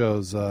 That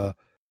shows the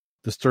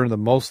stern of the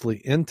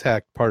mostly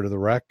intact part of the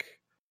wreck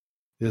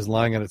is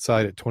lying on its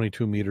side at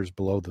 22 meters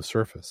below the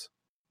surface.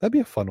 That'd be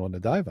a fun one to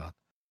dive on.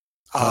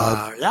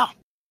 Yeah.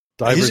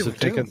 Divers Easy have to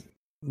do. taken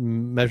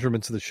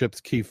measurements of the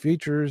ship's key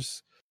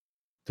features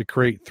to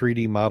create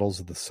 3D models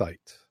of the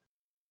site.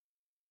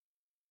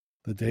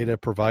 The data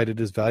provided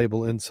is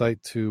valuable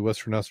insight to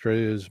Western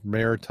Australia's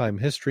maritime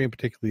history, and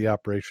particularly the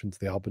operations of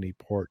the Albany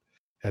port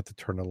at the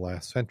turn of the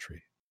last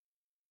century.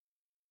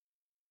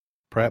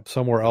 Perhaps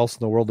somewhere else in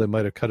the world they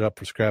might have cut it up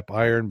for scrap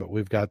iron, but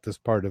we've got this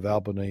part of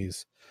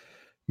Albany's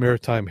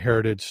maritime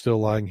heritage still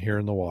lying here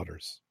in the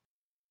waters.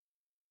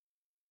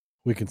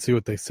 We can see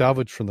what they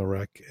salvaged from the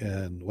wreck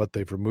and what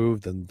they've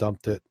removed and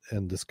dumped it,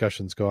 and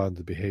discussions go on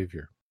to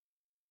behavior.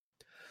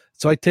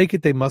 So I take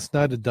it they must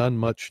not have done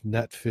much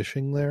net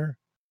fishing there.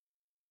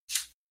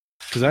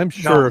 Because I'm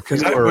sure if you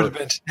that were, would have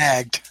been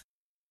snagged.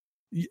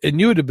 and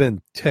you would have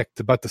been ticked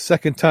about the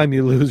second time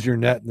you lose your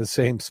net in the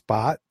same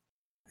spot.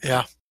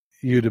 Yeah.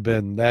 You'd have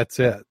been, that's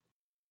it.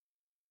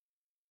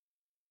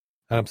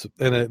 And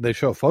they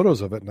show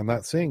photos of it, and I'm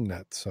not seeing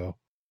that. So,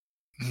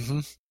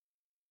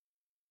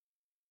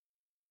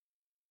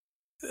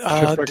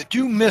 did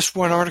you miss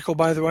one article,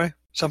 by the way?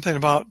 Something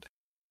about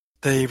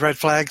the red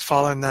flags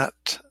following that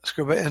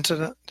scuba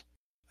incident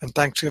and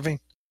Thanksgiving?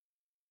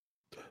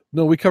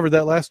 No, we covered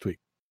that last week.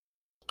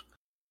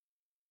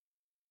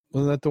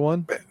 Wasn't that the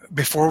one?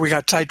 Before we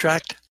got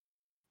sidetracked?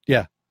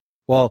 Yeah.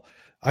 Well,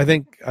 I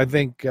think.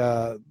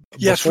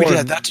 Yes, we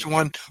did. That's the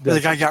one where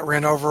the guy got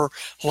ran over,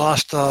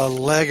 lost a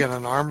leg and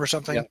an arm or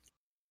something.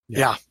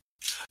 Yeah.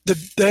 Did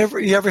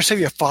you ever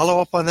see a follow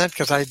up on that?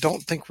 Because I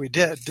don't think we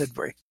did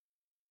we?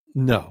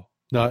 No.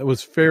 It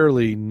was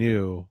fairly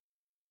new,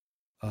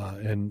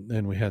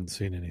 and we hadn't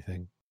seen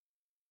anything.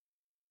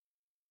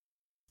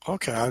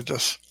 Okay,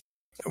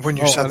 when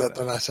you said that,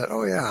 then I said,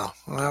 "Oh yeah,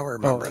 I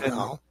remember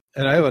now."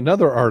 And I have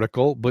another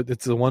article, but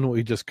it's the one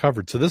we just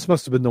covered. So this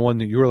must have been the one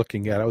that you were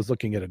looking at. I was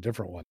looking at a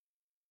different one.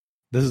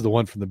 This is the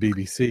one from the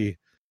BBC.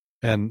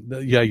 And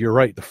yeah, you're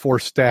right. The 4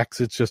 stacks,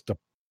 it's just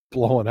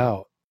blowing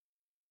out.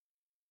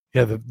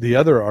 Yeah, the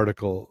other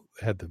article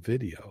had the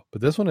video,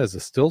 but this one has the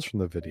stills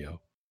from the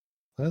video.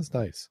 That's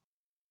nice.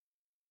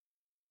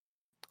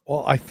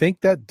 Well, I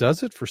think that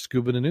does it for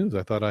Scuba News.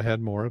 I thought I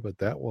had more, but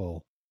that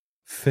will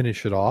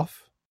finish it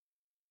off.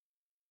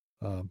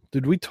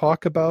 Did we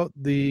talk about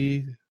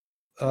the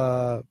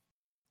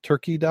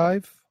turkey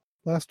dive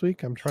last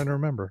week? I'm trying to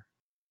remember.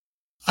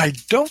 I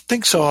don't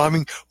think so. I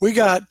mean,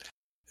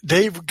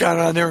 Dave got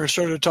on there and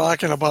started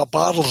talking about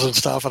bottles and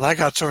stuff, and I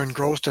got so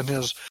engrossed in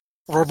his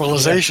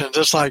verbalization,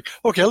 just like,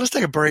 okay, let's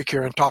take a break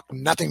here and talk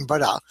nothing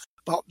but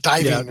about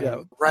diving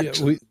and wrecks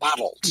and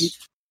bottles.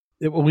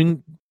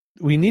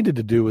 We needed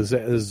to do is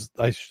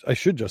I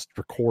should just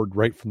record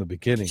right from the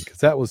beginning, because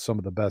that was some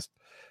of the best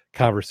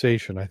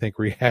conversation. I think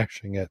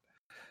rehashing it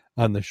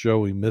on the show,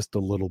 we missed a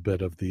little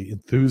bit of the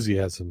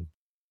enthusiasm.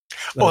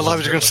 Well, I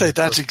was going to say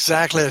that's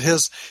exactly it.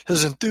 His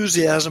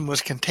enthusiasm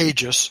was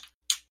contagious.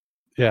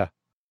 Yeah,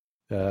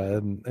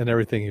 and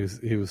everything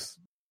he was.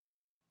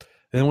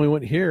 And then we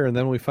went here, and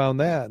then we found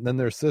that, and then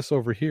there's this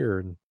over here,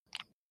 and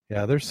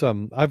yeah, there's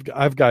some.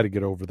 I've got to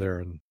get over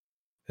there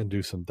and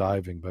do some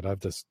diving, but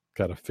I've just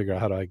got to figure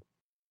out how to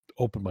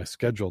open my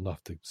schedule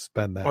enough to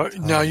spend that. Well,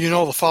 now you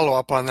know the follow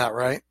up on that,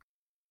 right?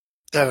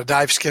 That a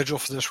dive schedule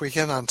for this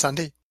weekend on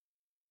Sunday.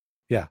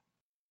 Yeah.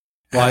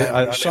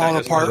 Well, I saw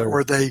the part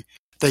where they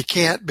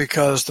can't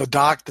because the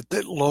dock that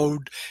they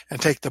load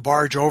and take the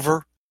barge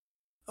over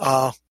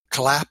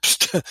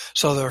collapsed,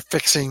 so they're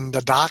fixing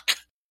the dock.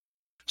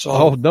 So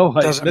I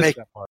missed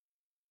that part.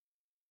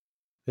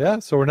 Yeah,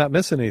 so we're not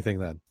missing anything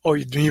then. Oh,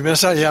 you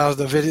miss that? Yeah,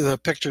 the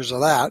pictures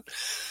of that.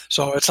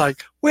 So it's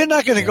like, we're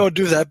not going to go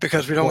do that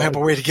because we don't have a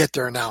way to get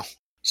there now.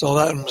 So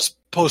that was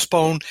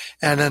postponed.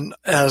 And then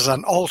as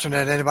an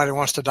alternate, anybody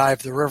wants to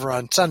dive the river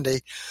on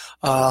Sunday,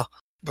 we're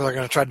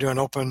going to try to do an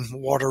open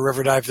water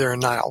river dive there in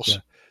Niles. Yeah.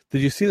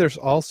 Did you see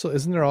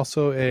isn't there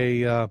also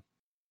a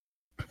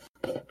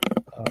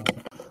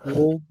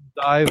pool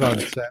dive on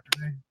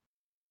Saturday?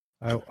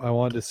 I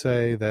wanted to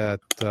say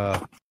that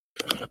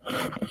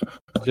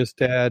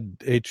just add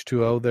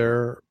H2O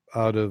there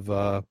out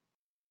of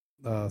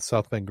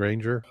South Bend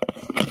Granger.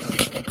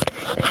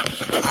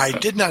 I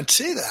did not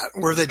see that.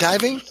 Were they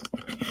diving?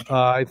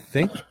 I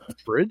think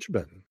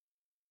Bridgman.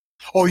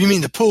 Oh, you mean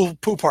the pool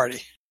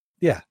party?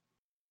 Yeah.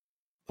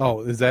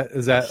 Oh, is that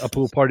a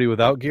pool party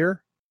without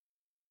gear?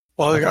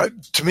 Well,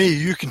 to me,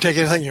 you can take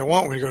anything you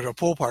want when you go to a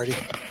pool party.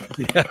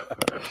 Yeah.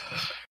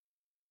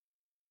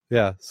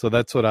 Yeah, so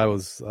that's what I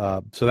was.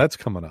 So that's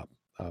coming up.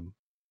 I'm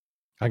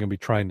going to be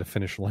trying to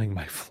finish laying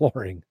my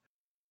flooring,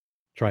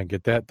 try and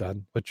get that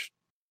done, which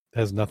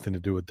has nothing to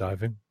do with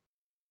diving.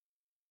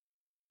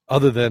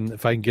 Other than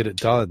if I can get it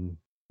done,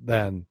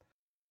 then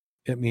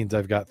it means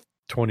I've got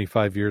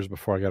 25 years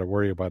before I got to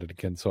worry about it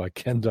again, so I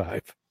can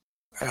dive.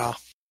 Yeah.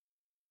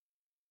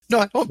 No,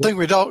 I don't think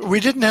we don't.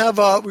 We didn't have.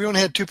 We only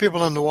had 2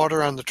 people in the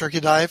water on the turkey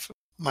dive.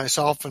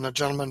 Myself and a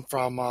gentleman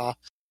from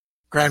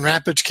Grand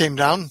Rapids came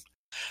down.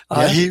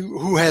 He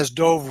who has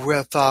dove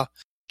with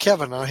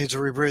Kevin. He's a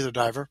rebreather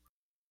diver,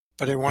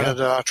 but he wanted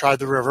to try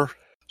the river.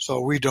 so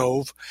we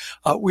dove.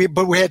 But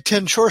we had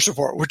 10 shore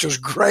support, which was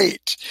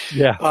great.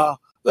 Yeah.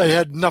 They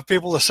had enough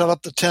people to set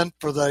up the tent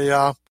for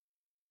the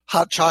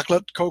hot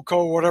chocolate,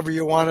 cocoa, whatever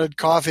you wanted,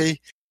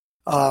 coffee.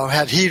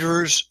 Had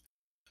heaters,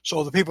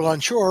 so the people on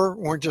shore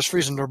weren't just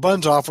freezing their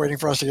buns off waiting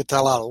for us to get the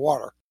hell out of the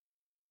water.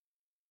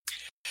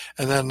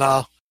 And then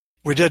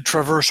we did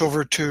traverse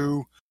over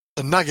to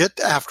the Nugget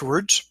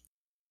afterwards.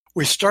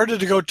 We started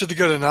to go to the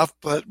Good Enough,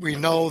 but we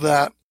know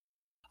that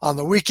on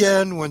the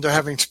weekend when they're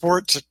having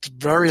sports, it's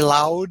very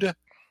loud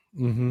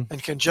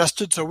and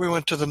congested, so we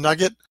went to the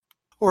Nugget,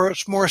 where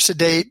it's more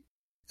sedate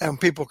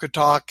and people could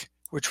talk,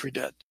 which we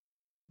did.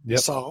 Yep.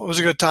 So it was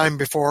a good time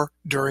before,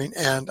 during,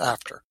 and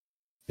after.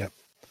 Yep.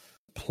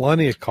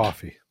 Plenty of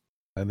coffee.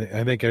 I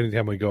think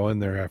anytime we go in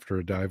there after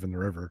a dive in the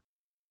river,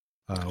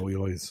 we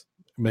always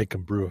make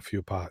them brew a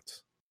few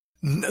pots.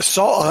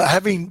 So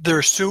having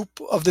their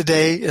soup of the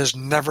day is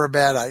never a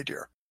bad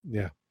idea.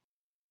 Yeah.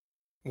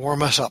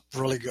 Warm us up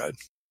really good.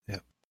 Yeah.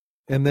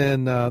 And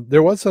then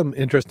there was some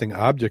interesting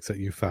objects that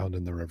you found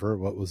in the river.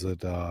 What was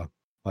it? Looked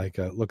like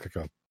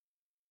a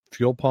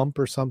fuel pump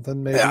or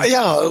something, maybe?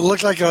 Yeah, it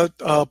looked like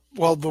the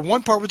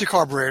one part with the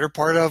carburetor,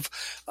 part of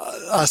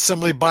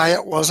assembly by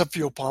it was a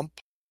fuel pump.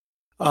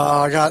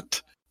 I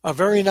got a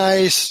very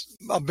nice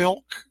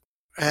milk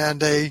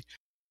and a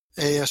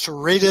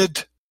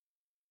serrated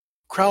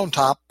crown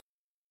top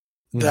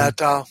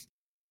that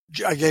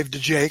I gave to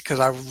Jake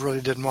because I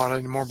really didn't want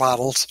any more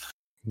bottles.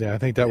 Yeah, I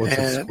think that was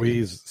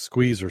a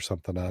squeeze or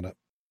something on it.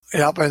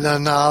 Yep, and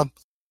then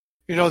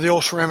the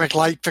old ceramic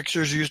light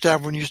fixtures you used to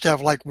have when you used to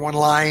have like one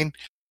line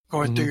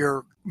going through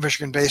your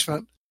Michigan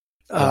basement.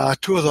 2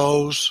 of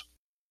those,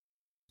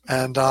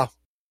 and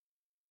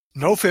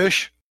no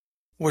fish,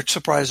 which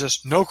surprised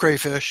us. No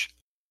crayfish,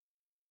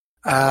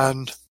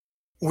 and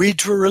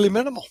weeds were really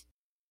minimal.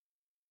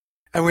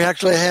 And we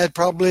actually had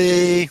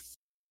probably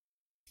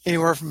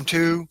anywhere from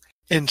 2,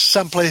 in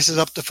some places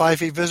up to 5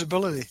 feet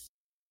visibility.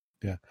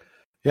 Yeah.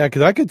 Yeah,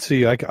 because I could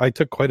see, I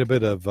took quite a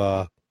bit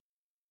of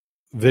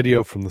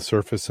video from the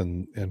surface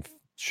and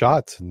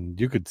shots,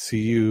 and you could see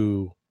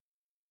you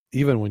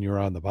even when you were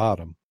on the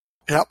bottom.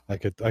 Yep.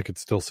 I could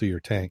still see your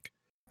tank.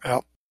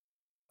 Yep.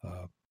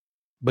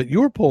 But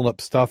you were pulling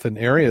up stuff in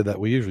an area that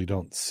we usually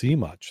don't see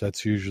much.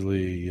 That's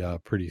usually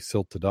pretty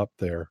silted up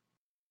there.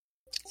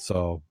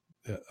 So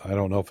I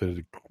don't know if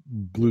it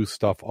blew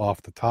stuff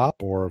off the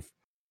top or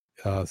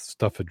if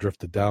stuff had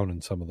drifted down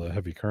in some of the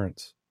heavy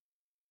currents.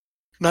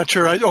 Not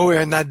sure.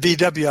 And that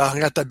VW, I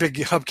got that big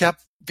VW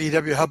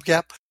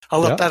hubcap. I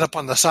left that up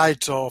on the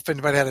side, so if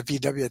anybody had a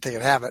VW, they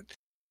could have it.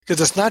 Because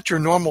it's not your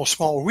normal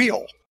small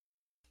wheel.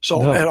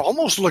 So it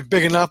almost looked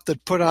big enough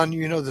that put on,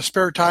 the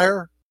spare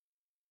tire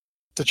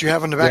that you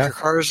have in the back of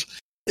cars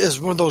is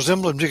one of those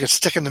emblems you could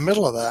stick in the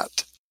middle of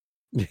that.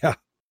 Yeah.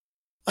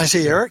 I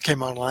see Eric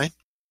came online.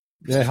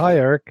 Yeah, hi,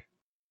 Eric.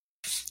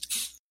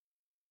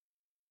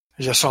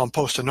 I just saw him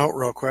post a note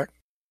real quick.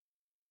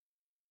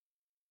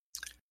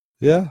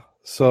 Yeah,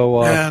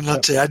 so... and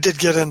let's see, I did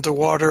get into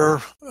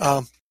water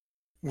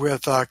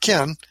with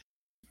Ken.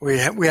 We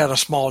had a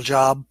small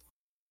job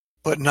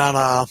putting on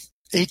a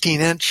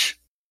 18-inch,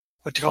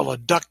 what you call a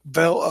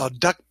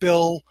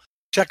duckbill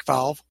check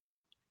valve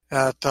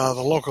at the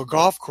local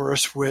golf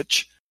course,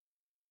 which,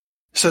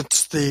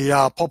 since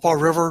the Pawpaw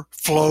River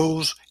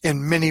flows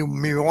in many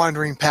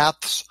meandering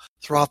paths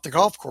throughout the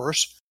golf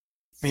course,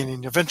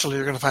 meaning eventually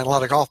you're going to find a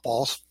lot of golf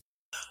balls,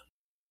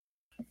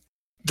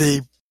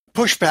 the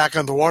pushback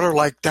on the water,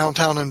 like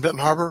downtown in Benton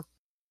Harbor,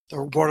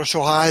 the water's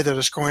so high that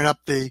it's going up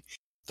the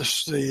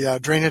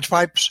drainage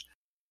pipes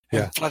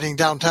and flooding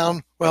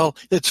downtown. Well,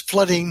 it's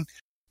flooding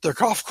the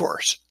golf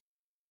course.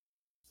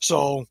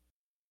 So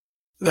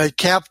they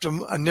capped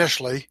them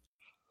initially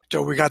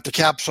till we got the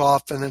caps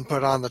off and then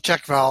put on the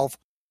check valve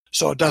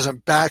so it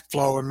doesn't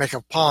backflow and make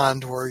a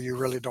pond where you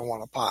really don't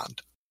want a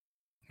pond.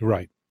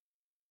 Right.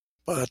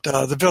 But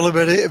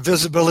the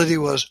visibility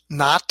was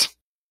not. It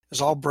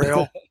was all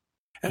braille.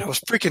 And it was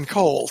freaking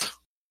cold,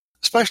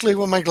 especially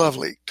when my glove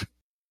leaked.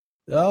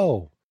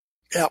 Oh.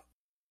 Yep.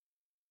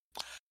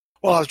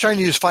 Well, I was trying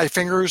to use 5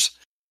 fingers,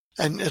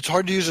 and it's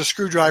hard to use a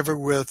screwdriver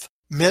with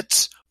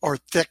mitts or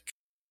thick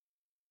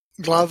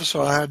gloves,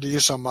 so I had to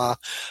use some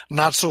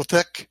not so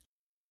thick.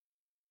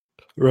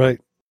 Right.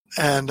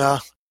 And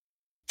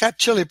got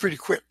chilly pretty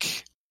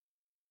quick.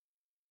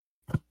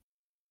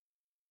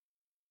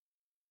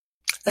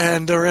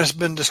 And there has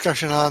been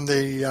discussion on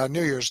the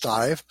New Year's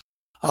dive.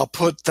 I'll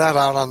put that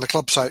out on the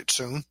club site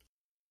soon.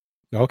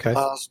 Okay.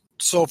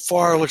 So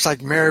far, it looks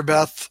like Mary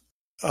Beth,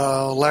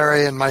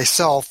 Larry, and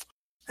myself,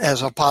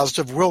 as a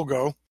positive, will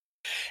go.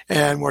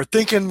 And we're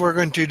thinking we're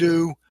going to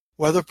do,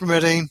 weather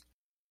permitting,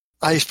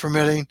 ice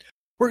permitting,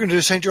 we're going to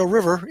do St. Joe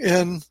River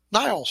in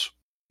Niles,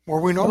 where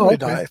we normally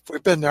dive.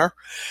 We've been there.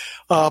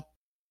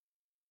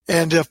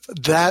 And if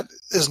that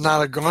is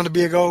not going to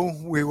be a go,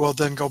 we will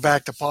then go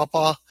back to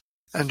Pawpaw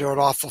and do it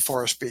off of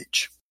Forest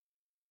Beach.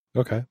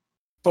 Okay.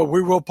 But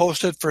we will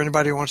post it for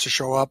anybody who wants to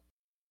show up.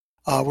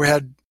 We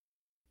had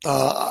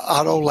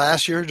Otto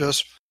last year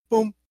just,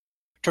 boom,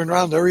 turned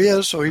around, there he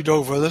is, so he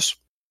dove with us.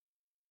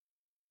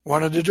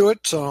 wanted to do it,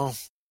 so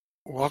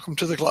welcome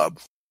to the club.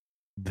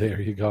 There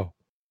you go.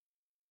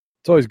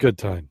 It's always a good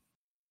time.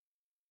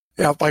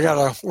 Yep, I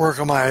got to work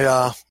on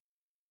my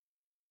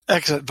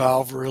exit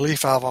valve,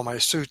 relief valve on my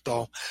suit,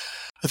 though.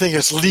 I think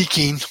it's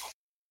leaking.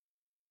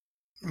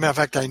 Matter of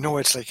fact, I know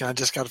it's leaking. I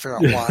just got to figure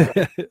out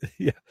why.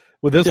 Yeah.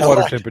 With this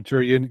water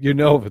temperature, you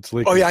know if it's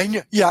leaking. Oh,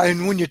 yeah.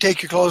 And when you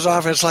take your clothes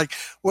off, it's like,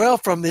 well,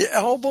 from the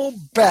elbow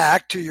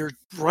back to your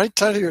right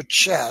side of your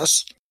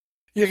chest,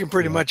 you can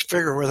pretty much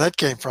figure where that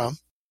came from.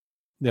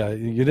 Yeah,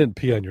 you didn't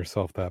pee on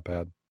yourself that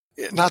bad.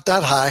 Not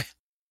that high.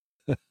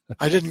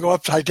 I didn't go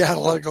upside down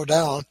and let it go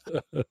down.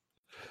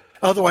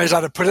 Otherwise,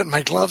 I'd have put it in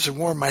my gloves and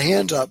warmed my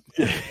hands up.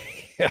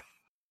 Yeah.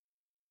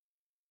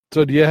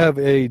 So do you have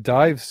a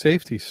dive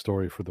safety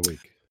story for the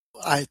week?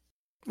 I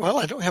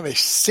don't have a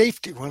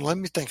safety one. Let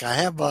me think. I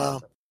have,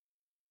 got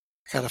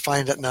to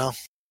find it now.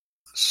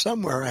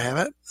 Somewhere I have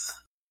it.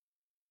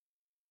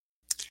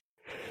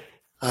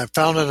 I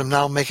found it. I'm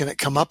now making it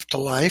come up to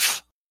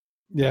life.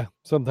 Yeah,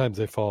 sometimes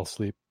they fall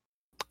asleep.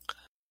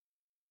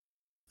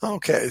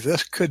 Okay,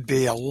 this could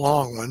be a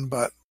long one,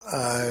 but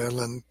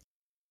I'll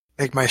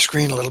make my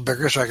screen a little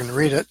bigger so I can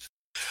read it.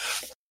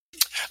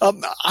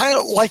 I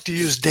like to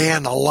use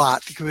Dan a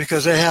lot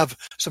because they have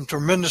some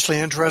tremendously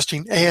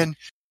interesting and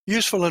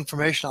useful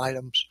information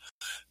items.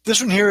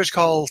 This one here is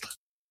called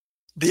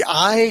The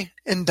Eye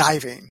in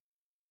Diving.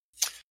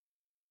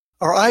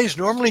 Our eyes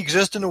normally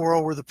exist in a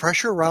world where the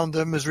pressure around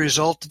them is a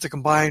result of the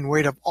combined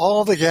weight of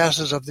all the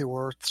gases of the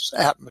Earth's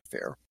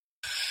atmosphere.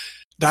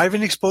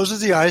 Diving exposes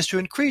the eyes to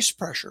increased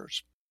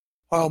pressures.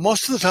 While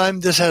most of the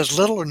time this has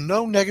little or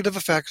no negative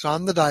effects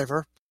on the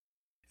diver,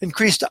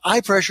 increased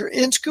eye pressure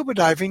in scuba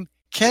diving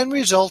can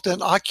result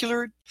in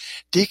ocular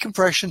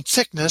decompression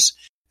sickness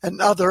and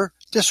other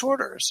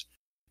disorders.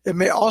 It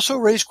may also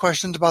raise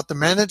questions about the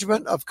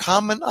management of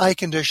common eye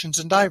conditions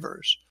in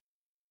divers.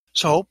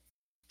 So,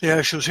 the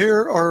issues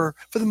here are,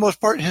 for the most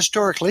part,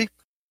 historically,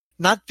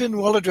 not been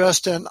well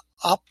addressed in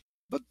eye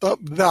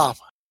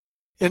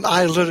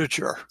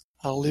literature.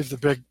 I'll leave the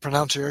big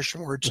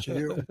pronunciation words to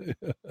you.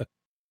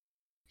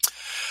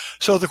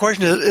 So the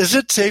question is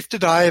it safe to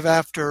dive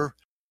after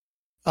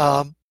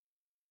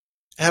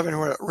having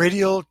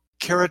radial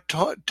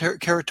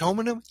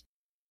keratominum?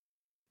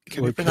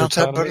 Can you pronounce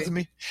that better than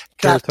me?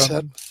 That's it.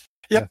 Yep.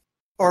 Yeah.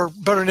 Or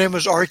better name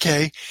is RK.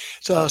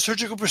 It's a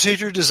surgical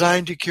procedure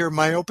designed to cure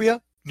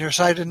myopia,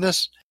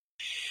 nearsightedness.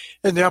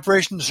 In the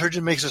operation, the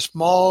surgeon makes a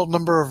small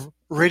number of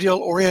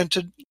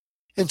radial-oriented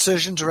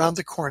incisions around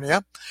the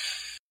cornea.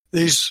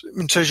 These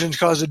incisions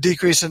cause a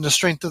decrease in the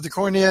strength of the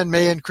cornea and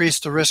may increase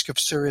the risk of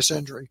serious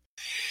injury.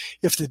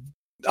 If the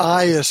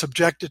eye is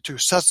subjected to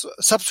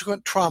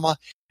subsequent trauma,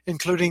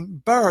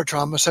 including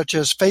barotrauma, such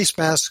as face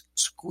mask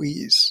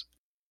squeeze.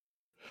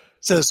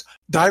 It says,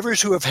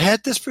 divers who have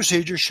had this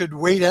procedure should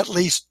wait at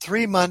least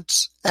 3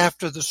 months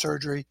after the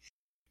surgery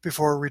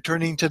before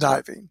returning to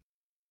diving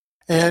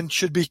and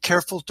should be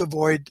careful to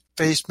avoid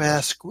face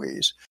mask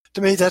squeeze.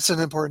 To me, that's an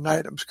important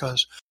item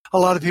because a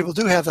lot of people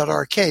do have that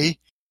RK,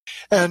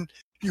 and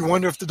you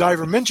wonder if the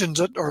diver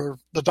mentions it or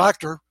the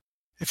doctor,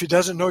 if he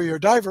doesn't know you're a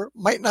diver,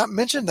 might not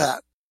mention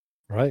that.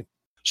 Right.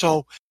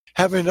 So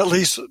having at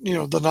least,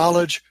 the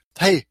knowledge,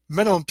 hey,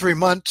 minimum 3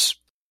 months,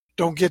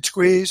 don't get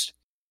squeezed.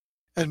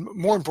 And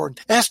more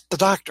important, ask the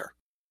doctor.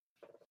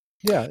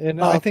 Yeah, and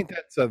I think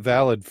that's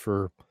valid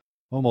for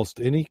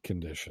almost any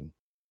condition.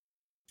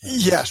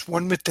 Yes,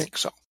 one would think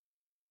so.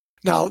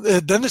 Now,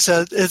 then it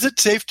says, is it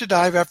safe to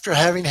dive after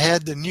having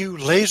had the new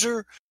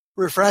laser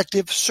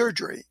refractive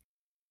surgery?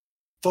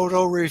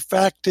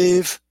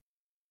 Photorefractive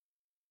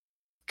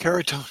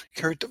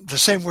keratin, the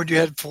same word you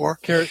had before.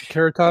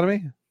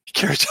 Keratotomy?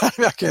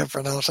 Keratotomy, I can't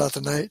pronounce that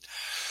tonight.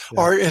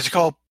 Yeah. Or it's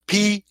called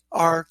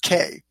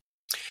PRK.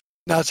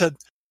 Now it said,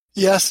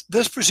 yes,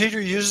 this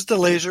procedure uses the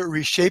laser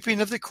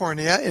reshaping of the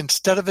cornea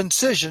instead of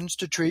incisions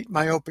to treat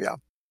myopia.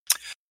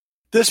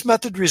 This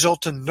method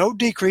results in no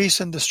decrease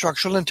in the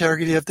structural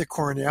integrity of the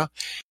cornea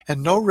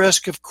and no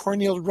risk of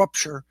corneal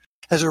rupture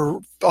as a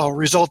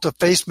result of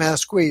face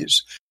mask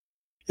squeeze.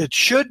 It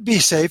should be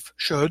safe,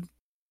 to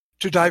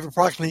dive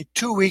approximately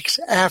 2 weeks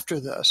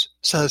after this.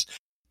 It says,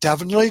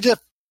 definitely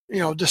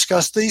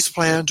discuss these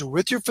plans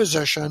with your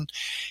physician.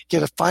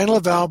 Get a final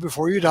eval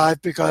before you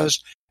dive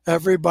because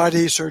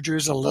everybody's surgery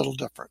is a little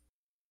different.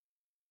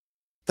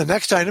 The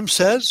next item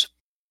says,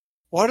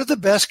 what are the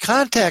best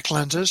contact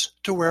lenses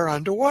to wear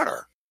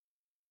underwater?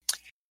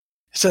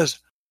 It says,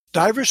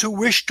 divers who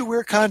wish to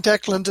wear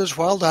contact lenses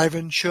while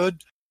diving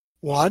should,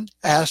 1,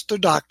 ask their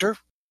doctor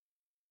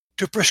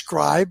to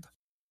prescribe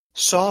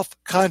soft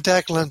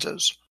contact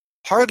lenses.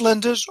 Hard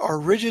lenses or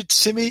rigid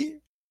semi-gas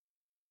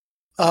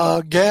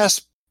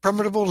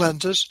permeable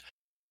lenses,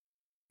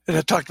 and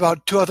it talked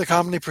about 2 other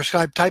commonly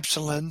prescribed types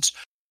of lens,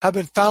 have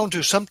been found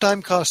to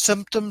sometimes cause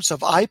symptoms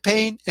of eye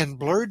pain and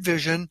blurred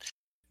vision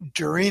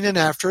during and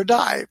after a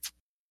dive.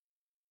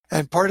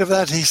 And part of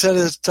that, he said,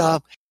 is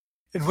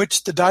in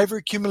which the diver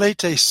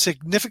accumulates a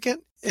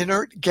significant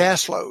inert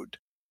gas load.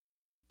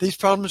 These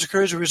problems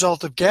occur as a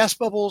result of gas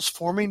bubbles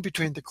forming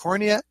between the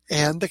cornea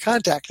and the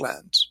contact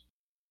lens.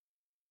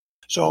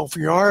 So if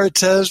you are, it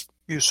says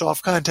use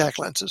soft contact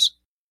lenses.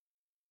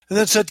 And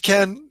then it said,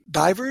 can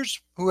divers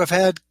who have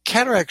had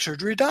cataract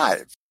surgery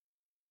dive?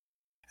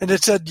 And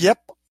it said, yep,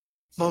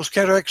 most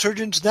cataract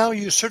surgeons now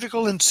use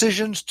surgical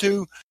incisions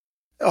that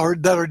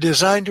are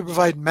designed to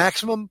provide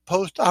maximum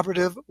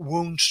post-operative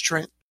wound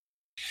strength.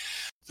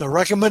 The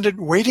recommended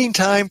waiting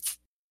time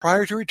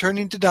prior to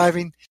returning to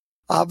diving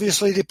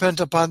obviously depends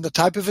upon the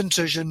type of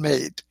incision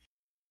made.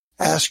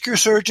 Ask your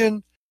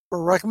surgeon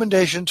for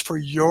recommendations for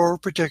your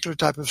particular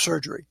type of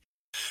surgery.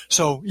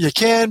 So you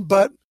can,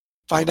 but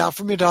find out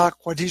from your doc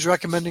what he's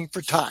recommending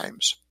for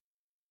times.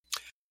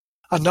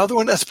 Another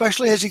one,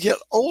 especially as you get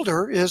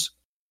older, is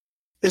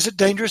it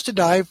dangerous to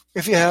dive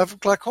if you have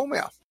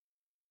glaucoma?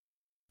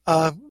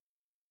 It's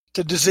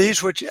a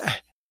disease which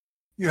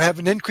you have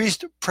an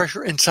increased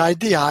pressure inside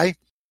the eye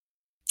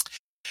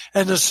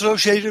and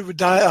associated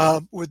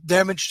with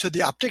damage to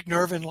the optic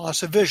nerve and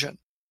loss of vision.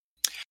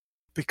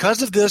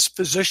 Because of this,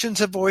 physicians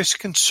have voiced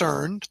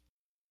concern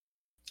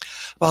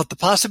about the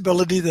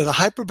possibility that a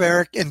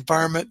hyperbaric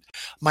environment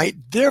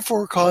might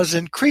therefore cause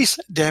increased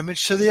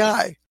damage to the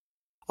eye.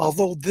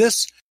 Although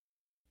this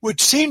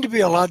would seem to be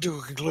a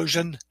logical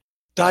conclusion,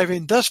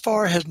 diving thus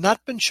far has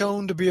not been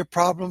shown to be a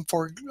problem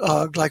for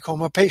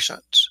glaucoma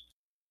patients.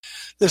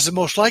 This is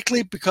most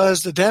likely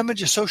because the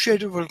damage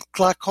associated with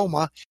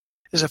glaucoma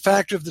is a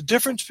factor of the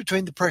difference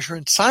between the pressure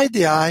inside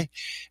the eye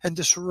and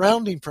the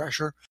surrounding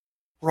pressure,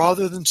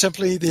 rather than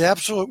simply the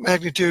absolute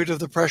magnitude of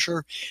the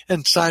pressure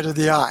inside of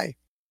the eye.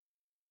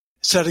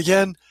 Said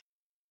again,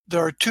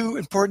 there are two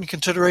important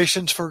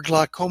considerations for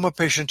glaucoma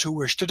patients who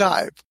wish to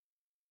dive.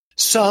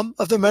 Some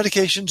of the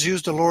medications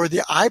used to lower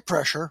the eye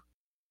pressure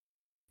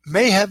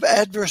may have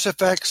adverse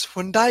effects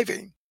when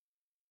diving.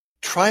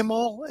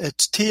 Trimol,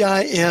 it's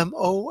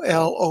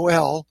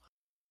Timolol,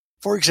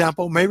 for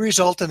example, may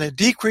result in a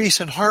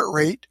decrease in heart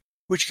rate,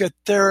 which could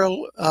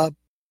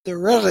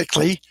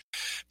theoretically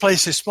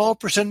place a small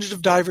percentage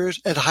of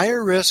divers at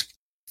higher risk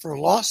for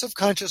loss of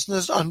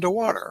consciousness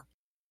underwater.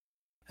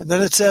 And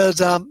then it says,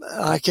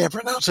 I can't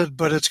pronounce it,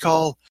 but it's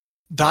called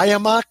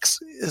Diamox,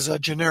 is a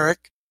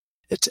generic.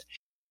 It's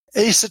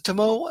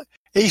acetamo,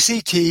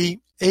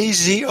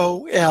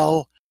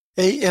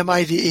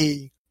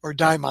 ACTAZOLAMIDE, or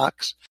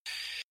Diamox.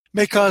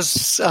 May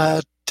cause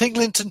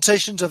tingling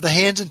sensations of the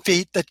hands and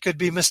feet that could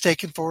be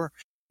mistaken for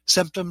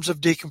symptoms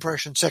of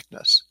decompression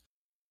sickness.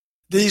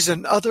 These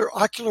and other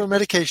ocular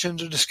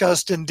medications are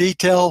discussed in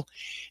detail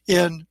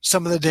in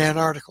some of the Dan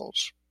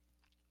articles.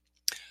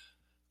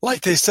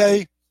 Like they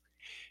say,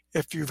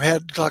 if you've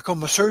had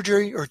glaucoma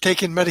surgery or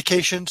taken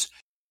medications,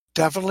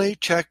 definitely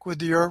check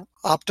with your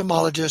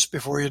ophthalmologist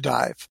before you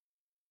dive.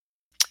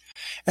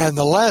 And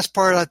the last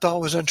part I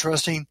thought was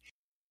interesting.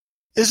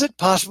 Is it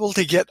possible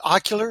to get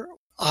ocular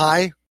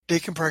eye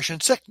decompression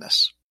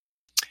sickness?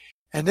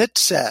 And it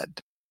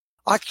said,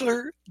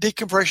 ocular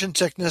decompression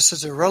sickness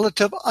is a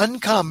relative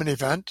uncommon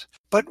event,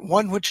 but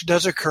one which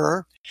does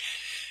occur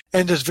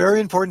and is very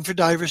important for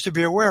divers to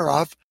be aware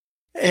of,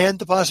 and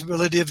the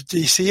possibility of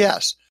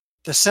DCS.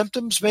 The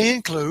symptoms may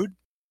include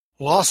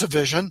loss of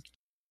vision.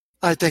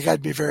 I think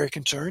I'd be very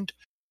concerned.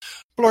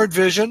 Blurred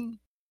vision,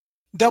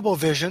 double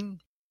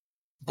vision,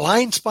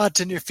 blind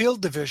spots in your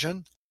field of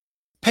vision,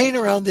 pain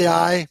around the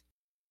eye,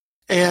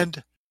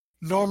 and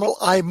normal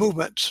eye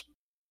movements.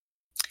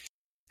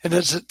 And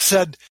as it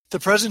said, the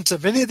presence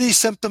of any of these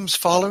symptoms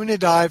following a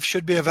dive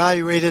should be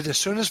evaluated as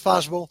soon as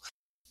possible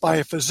by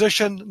a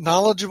physician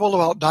knowledgeable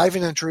about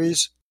diving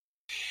injuries,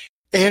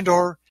 and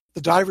or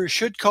the diver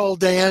should call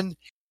Dan,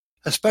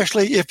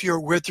 especially if you're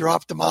with your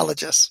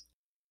ophthalmologist,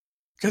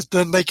 because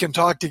then they can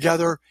talk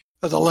together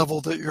at a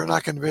level that you're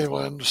not going to be able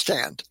to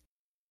understand.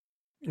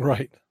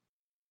 Right.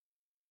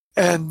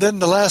 And then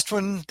the last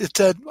one, it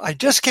said, I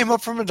just came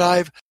up from a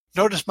dive,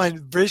 noticed my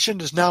vision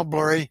is now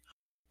blurry.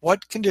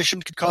 What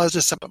condition could cause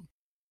this symptom?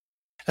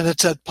 And it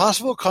said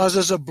possible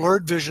causes of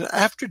blurred vision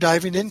after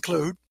diving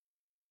include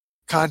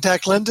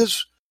contact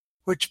lenses,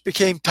 which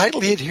became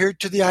tightly adhered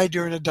to the eye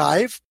during a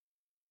dive.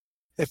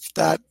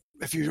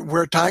 If you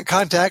wear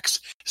contacts,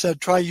 it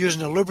said try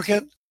using a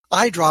lubricant,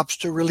 eye drops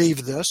to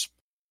relieve this.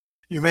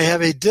 You may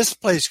have a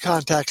displaced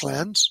contact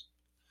lens.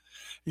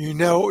 You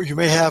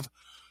may have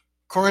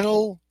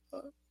corneal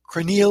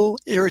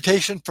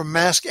irritation from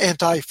mask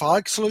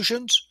anti-fog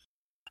solutions.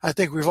 I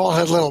think we've all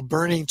had a little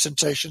burning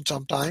sensation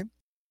sometime.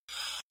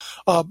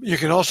 You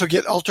can also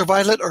get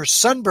ultraviolet or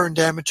sunburn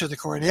damage to the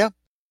cornea.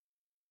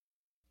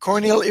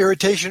 Corneal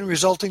irritation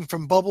resulting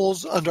from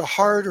bubbles under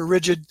hard or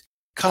rigid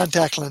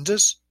contact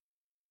lenses.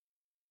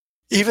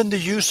 Even the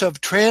use of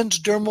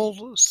transdermal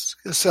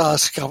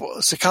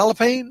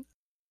citalopane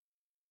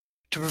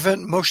to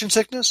prevent motion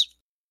sickness.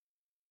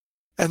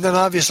 And then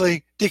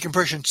obviously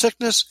decompression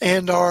sickness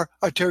and our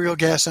arterial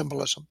gas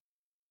embolism.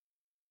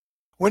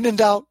 When in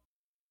doubt,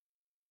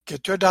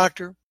 get to a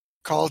doctor,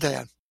 call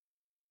Dan.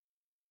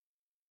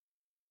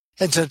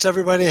 And since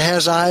everybody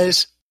has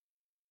eyes,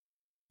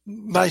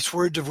 nice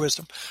words of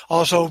wisdom.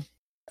 Also,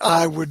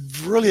 I would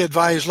really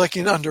advise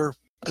looking under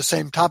the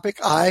same topic,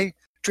 eye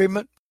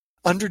treatment,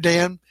 under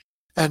Dan,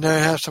 and I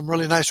have some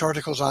really nice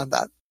articles on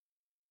that.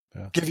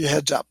 give you a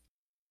heads up.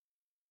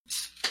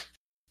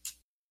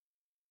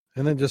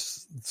 And then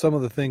just some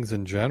of the things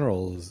in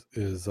general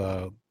is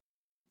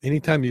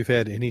anytime you've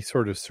had any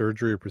sort of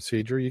surgery or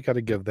procedure, you got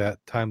to give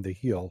that time to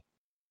heal.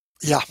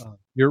 Yeah.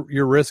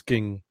 You're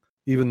risking,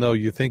 even though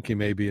you think you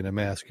may be in a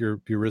mask,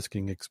 you're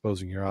risking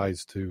exposing your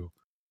eyes to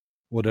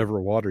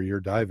whatever water you're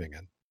diving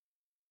in.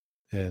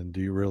 And do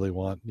you really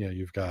want,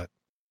 you've got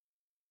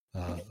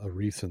a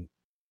recent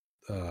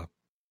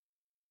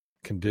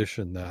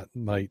condition that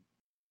might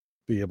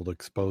be able to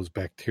expose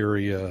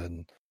bacteria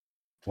and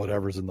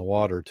whatever's in the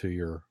water to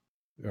your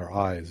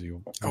eyes.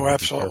 You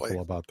absolutely. Be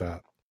careful about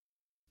that.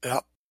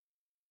 Yep.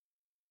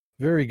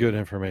 Very good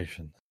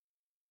information.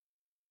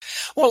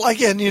 Well,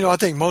 again, I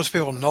think most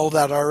people know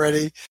that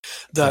already,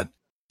 that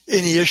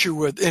any issue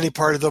with any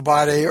part of the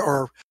body,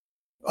 or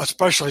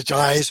especially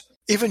eyes,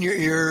 even your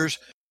ears,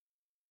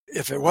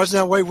 if it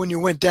wasn't that way when you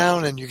went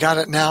down and you got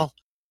it now,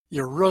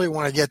 you really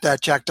want to get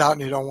that checked out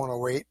and you don't want to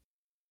wait.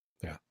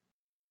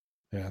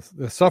 Yeah.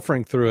 The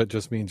suffering through it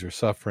just means you're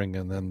suffering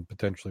and then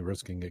potentially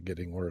risking it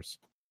getting worse.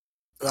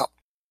 Yep.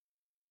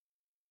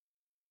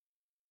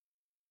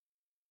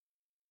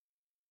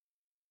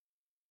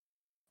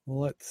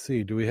 Well, let's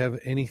see. Do we have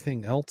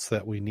anything else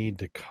that we need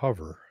to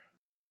cover?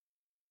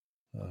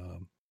 I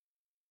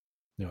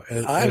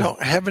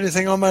don't have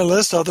anything on my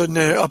list other than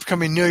the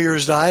upcoming New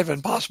Year's dive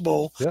and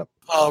possible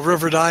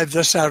river dive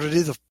this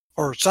Saturday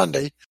or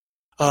Sunday,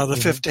 the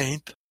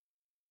 15th.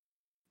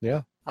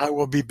 Yeah. I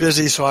will be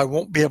busy, so I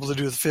won't be able to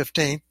do the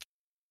 15th.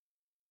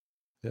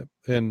 Yep.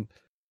 And,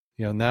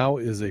 now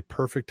is a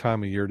perfect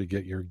time of year to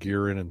get your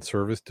gear in and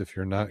serviced. If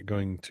you're not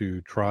going to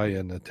try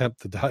and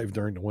attempt to dive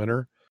during the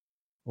winter,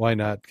 why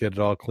not get it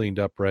all cleaned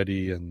up,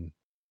 ready, and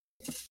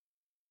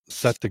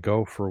set to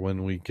go for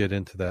when we get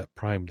into that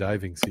prime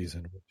diving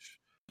season?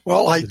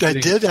 Well, I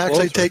did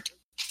actually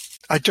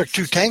I took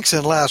 2 tanks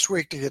in last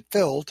week to get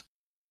filled,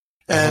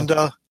 and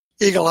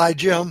Eagle Eye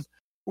Jim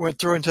went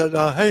through and said,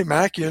 "Hey,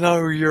 Mac, you're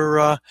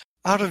out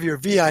of your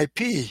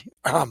VIP."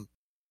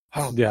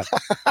 Yeah.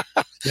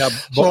 Yeah.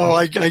 So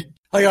I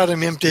got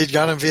him emptied,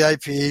 got him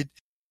VIP'd,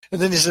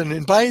 and then he said,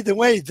 "And by the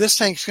way, this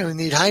tank's going to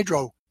need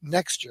hydro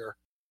next year."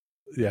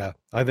 Yeah,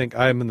 I think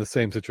I'm in the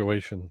same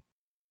situation.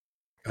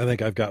 I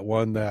think I've got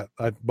one that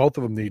both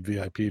of them need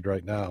VIP'd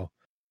right now,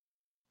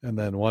 and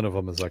then one of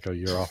them is like a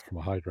year off from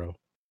a hydro.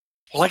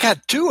 Well, I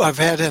got 2 I've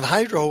had in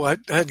hydro. I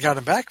hadn't got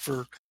them back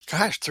for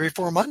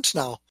 3-4 months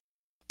now,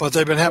 but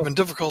they've been having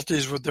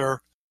difficulties with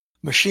their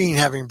machine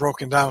having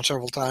broken down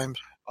several times.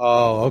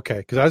 Oh, okay.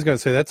 Because I was going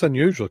to say that's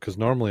unusual. Because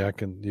normally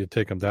you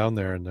take them down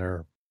there and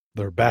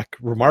they're back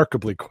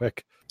remarkably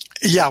quick.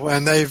 Yeah,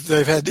 and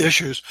they've had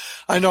issues.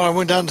 I know I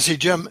went down to see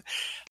Jim.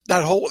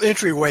 That whole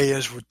entryway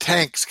is with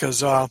tanks because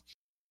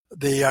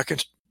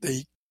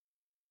the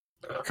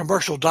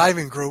commercial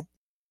diving group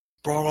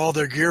brought all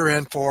their gear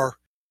in for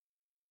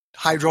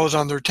hydros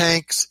on their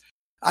tanks.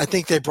 I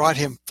think they brought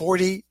him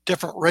 40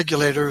 different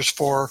regulators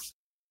for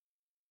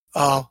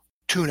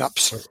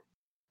tune-ups.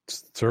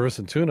 Service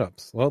and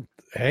tune-ups. Well,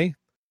 hey,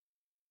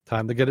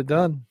 time to get it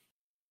done.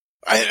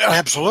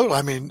 Absolutely.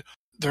 I mean,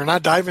 they're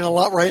not diving a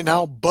lot right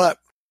now, but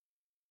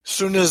as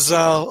soon as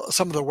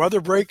some of the weather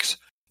breaks,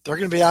 they're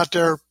going to be out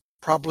there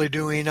probably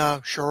doing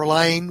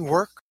shoreline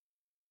work.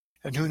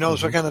 And who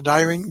knows what kind of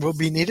diving will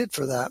be needed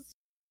for that.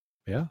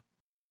 Yeah.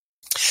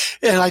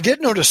 And I did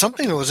notice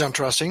something that was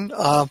interesting.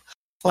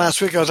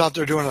 Last week I was out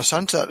there doing a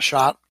sunset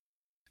shot,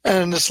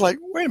 and it's like,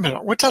 wait a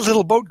minute, what's that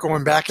little boat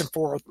going back and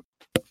forth?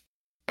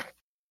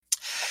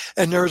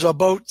 And there's a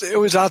boat, it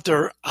was out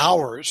there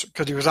hours,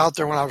 because he was out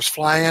there when I was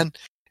flying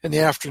in the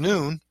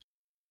afternoon,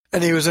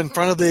 and he was in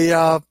front of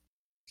the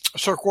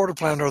Cirque water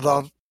plant, or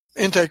the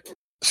intake,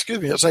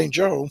 at St.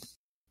 Joe.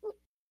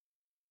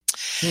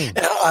 And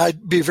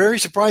I'd be very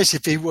surprised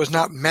if he was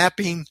not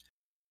mapping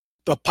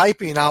the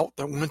piping out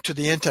that went to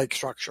the intake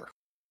structure.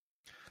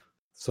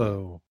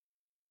 So,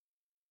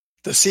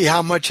 to see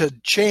how much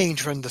had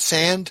changed from the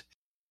sand.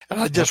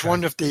 And I just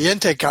wonder if the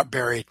intake got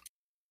buried.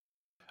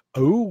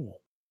 Oh,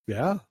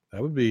 yeah.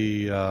 That would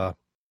be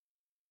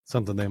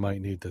something they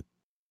might need to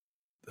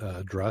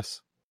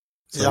address.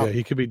 So, yeah,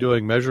 he could be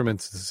doing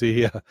measurements to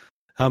see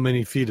how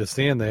many feet of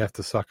sand they have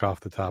to suck off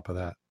the top of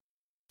that.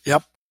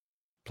 Yep.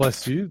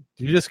 Plus, you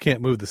just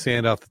can't move the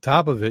sand off the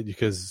top of it,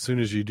 because as soon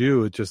as you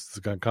do, it just is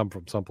going to come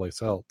from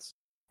someplace else.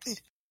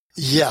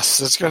 Yes,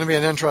 it's going to be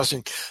an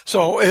interesting.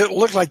 So it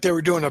looked like they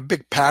were doing a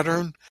big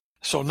pattern.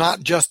 So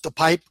not just the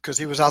pipe, because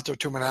he was out there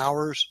too many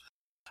hours.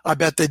 I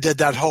bet they did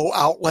that whole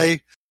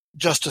outlay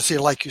just to see,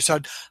 like you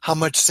said, how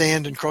much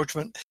sand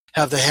encroachment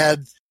have they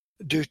had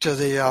due to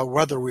the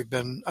weather we've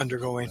been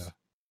undergoing. Yeah.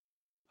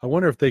 I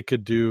wonder if they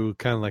could do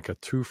kind of like a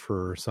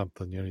twofer or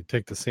something. You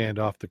take the sand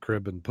off the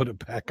crib and put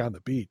it back on the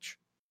beach.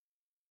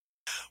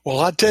 Well,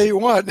 I'll tell you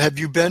what, have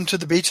you been to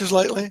the beaches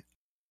lately?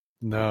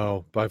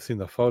 No, but I've seen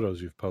the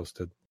photos you've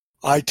posted.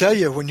 I tell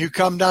you, when you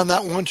come down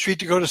that one street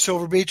to go to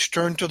Silver Beach,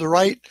 turn to the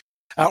right,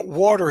 that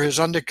water has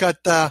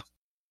undercut the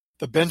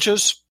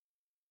benches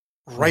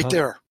right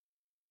there.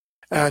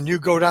 And you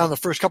go down the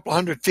first couple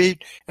 100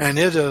 feet, and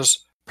it is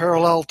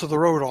parallel to the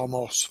road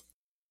almost.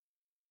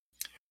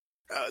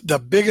 The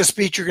biggest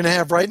beach you're going to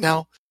have right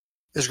now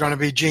is going to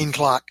be Gene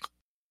Clock.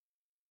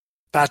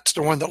 That's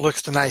the one that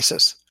looks the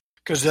nicest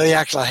because they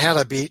actually had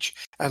a beach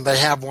and they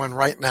have one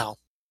right now.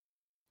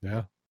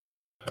 Yeah.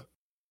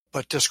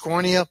 But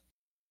Tiscornia,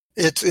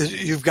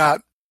 you've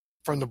got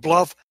from the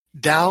bluff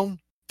down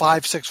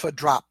 5-6 foot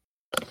drop.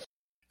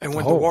 And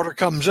when the water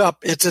comes up,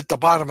 it's at the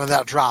bottom of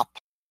that drop.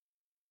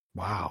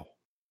 Wow.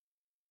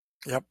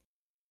 Yep.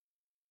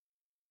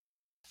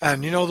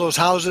 And you know those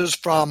houses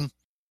that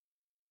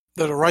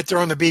are right there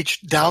on the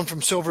beach, down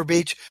from Silver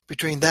Beach,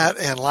 between that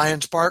and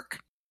Lions Park?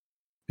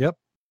 Yep.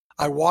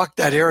 I walked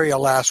that area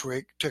last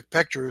week, took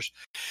pictures,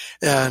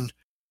 and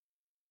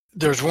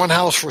there's one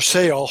house for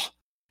sale,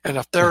 and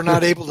if they're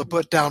not able to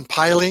put down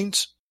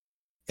pilings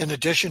in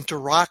addition to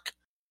rock,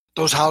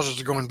 those houses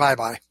are going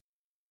bye-bye.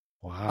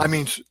 Wow. I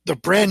mean, the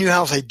brand new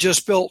house they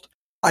just built,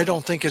 I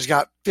don't think has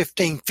got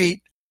 15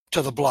 feet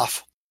to the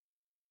bluff.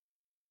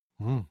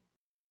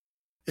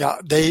 Yeah,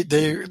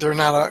 they're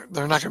not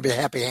going to be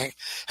happy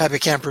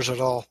campers at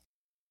all.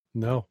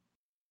 No,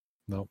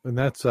 and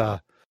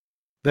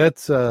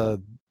that's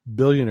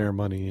billionaire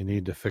money. You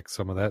need to fix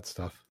some of that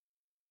stuff.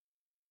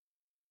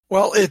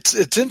 Well,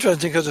 it's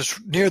interesting because it's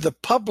near the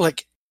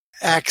public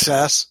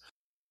access,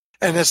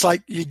 and it's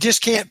like you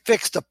just can't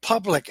fix the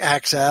public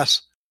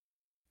access.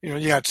 You know,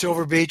 you got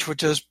Silver Beach,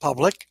 which is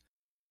public.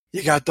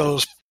 You got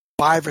those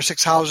 5 or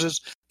 6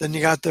 houses. Then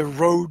you got the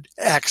road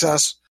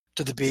access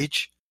to the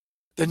beach.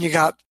 Then you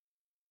got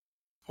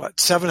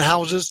 7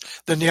 houses.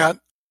 Then you got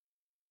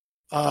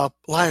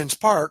Lions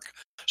Park.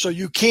 So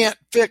you can't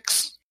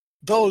fix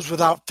those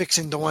without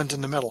fixing the ones in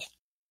the middle.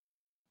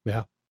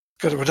 Yeah,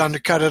 because it would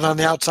undercut it on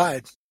the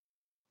outside.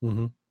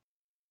 Mm-hmm.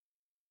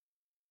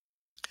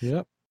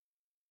 Yep.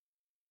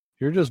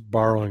 You're just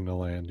borrowing the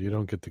land. You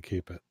don't get to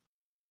keep it.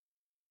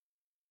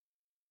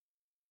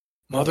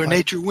 Mother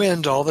Nature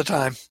wins all the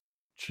time.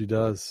 She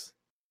does.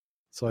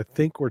 So I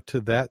think we're to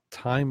that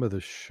time of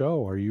the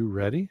show. Are you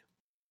ready?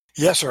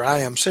 Yes, sir. I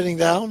am sitting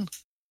down,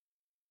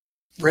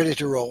 ready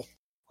to roll.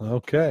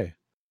 Okay.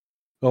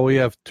 Well, we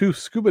have 2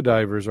 scuba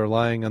divers are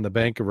lying on the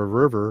bank of a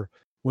river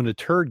when a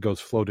turd goes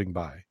floating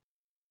by.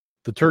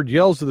 The turd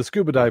yells to the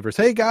scuba divers,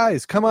 "Hey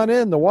guys, come on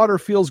in. The water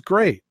feels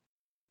great."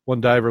 One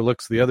diver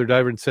looks at the other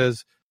diver and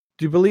says,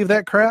 "Do you believe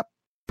that crap?"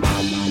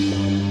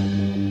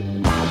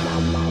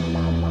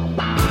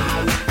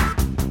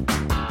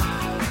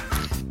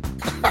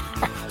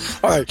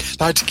 All right,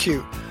 that's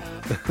cute.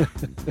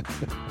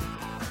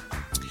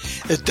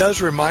 It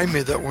does remind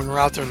me that when we're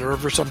out there in the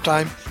river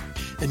sometime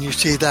and you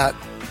see that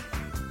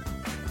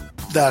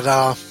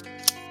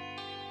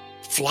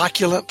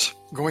flocculent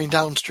going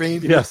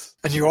downstream. Yes.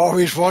 And you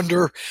always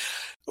wonder,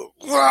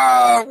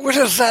 what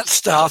is that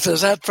stuff?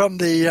 Is that from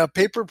the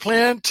paper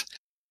plant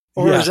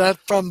or is that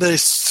from the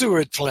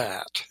sewage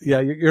plant?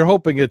 Yeah, you're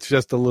hoping it's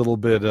just a little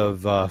bit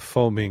of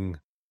foaming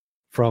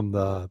from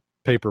the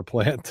paper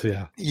plant.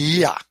 Yeah.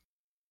 Yeah.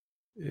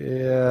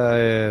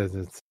 Yeah.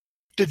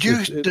 Did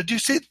you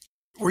see?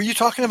 Were you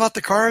talking about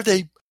the car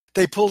they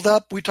pulled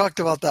up? We talked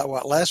about that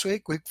last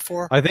week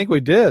before. I think we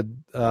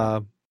did.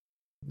 Yeah,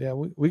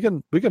 we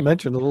can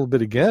mention a little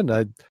bit again.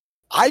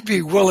 I'd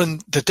be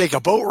willing to take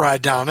a boat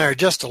ride down there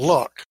just to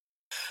look.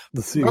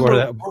 To see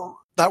where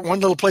that one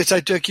little place I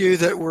took you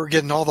that we're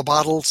getting all the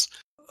bottles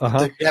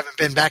that you haven't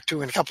been back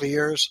to in a couple of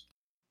years.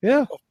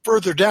 Yeah. Well,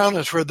 further down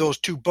is where those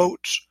 2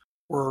 boats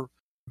were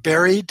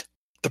buried,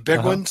 the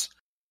big ones.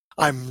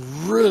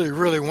 I'm really,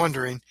 really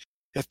wondering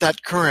if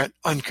that current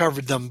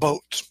uncovered them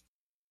boats.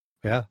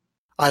 Yeah.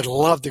 I'd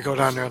love to go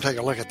down there and take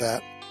a look at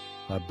that.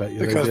 I bet you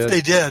because they did. If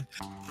they did,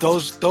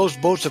 those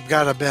boats have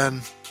got to have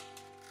been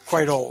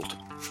quite old.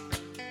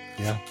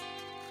 Yeah.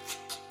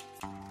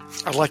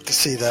 I'd like to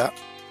see that.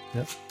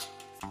 Yep.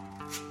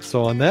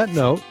 So on that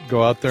note,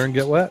 go out there and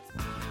get wet.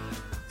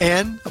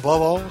 And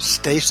above all,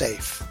 stay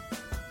safe.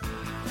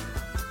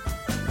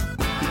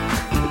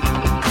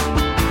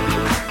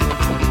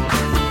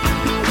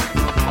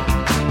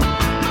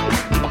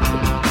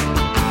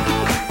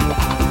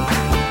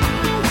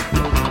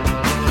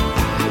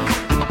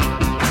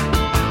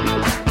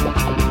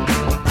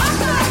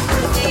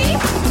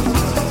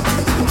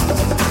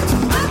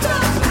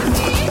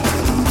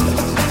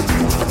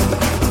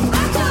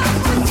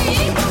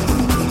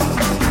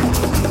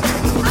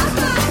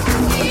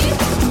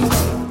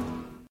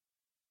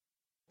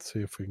 See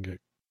if we can get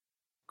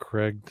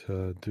Craig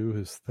to do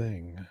his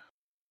thing.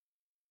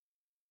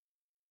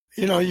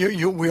 You know,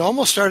 we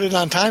almost started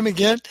on time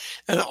again,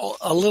 and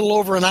a little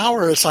over an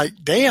hour. It's like,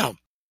 damn.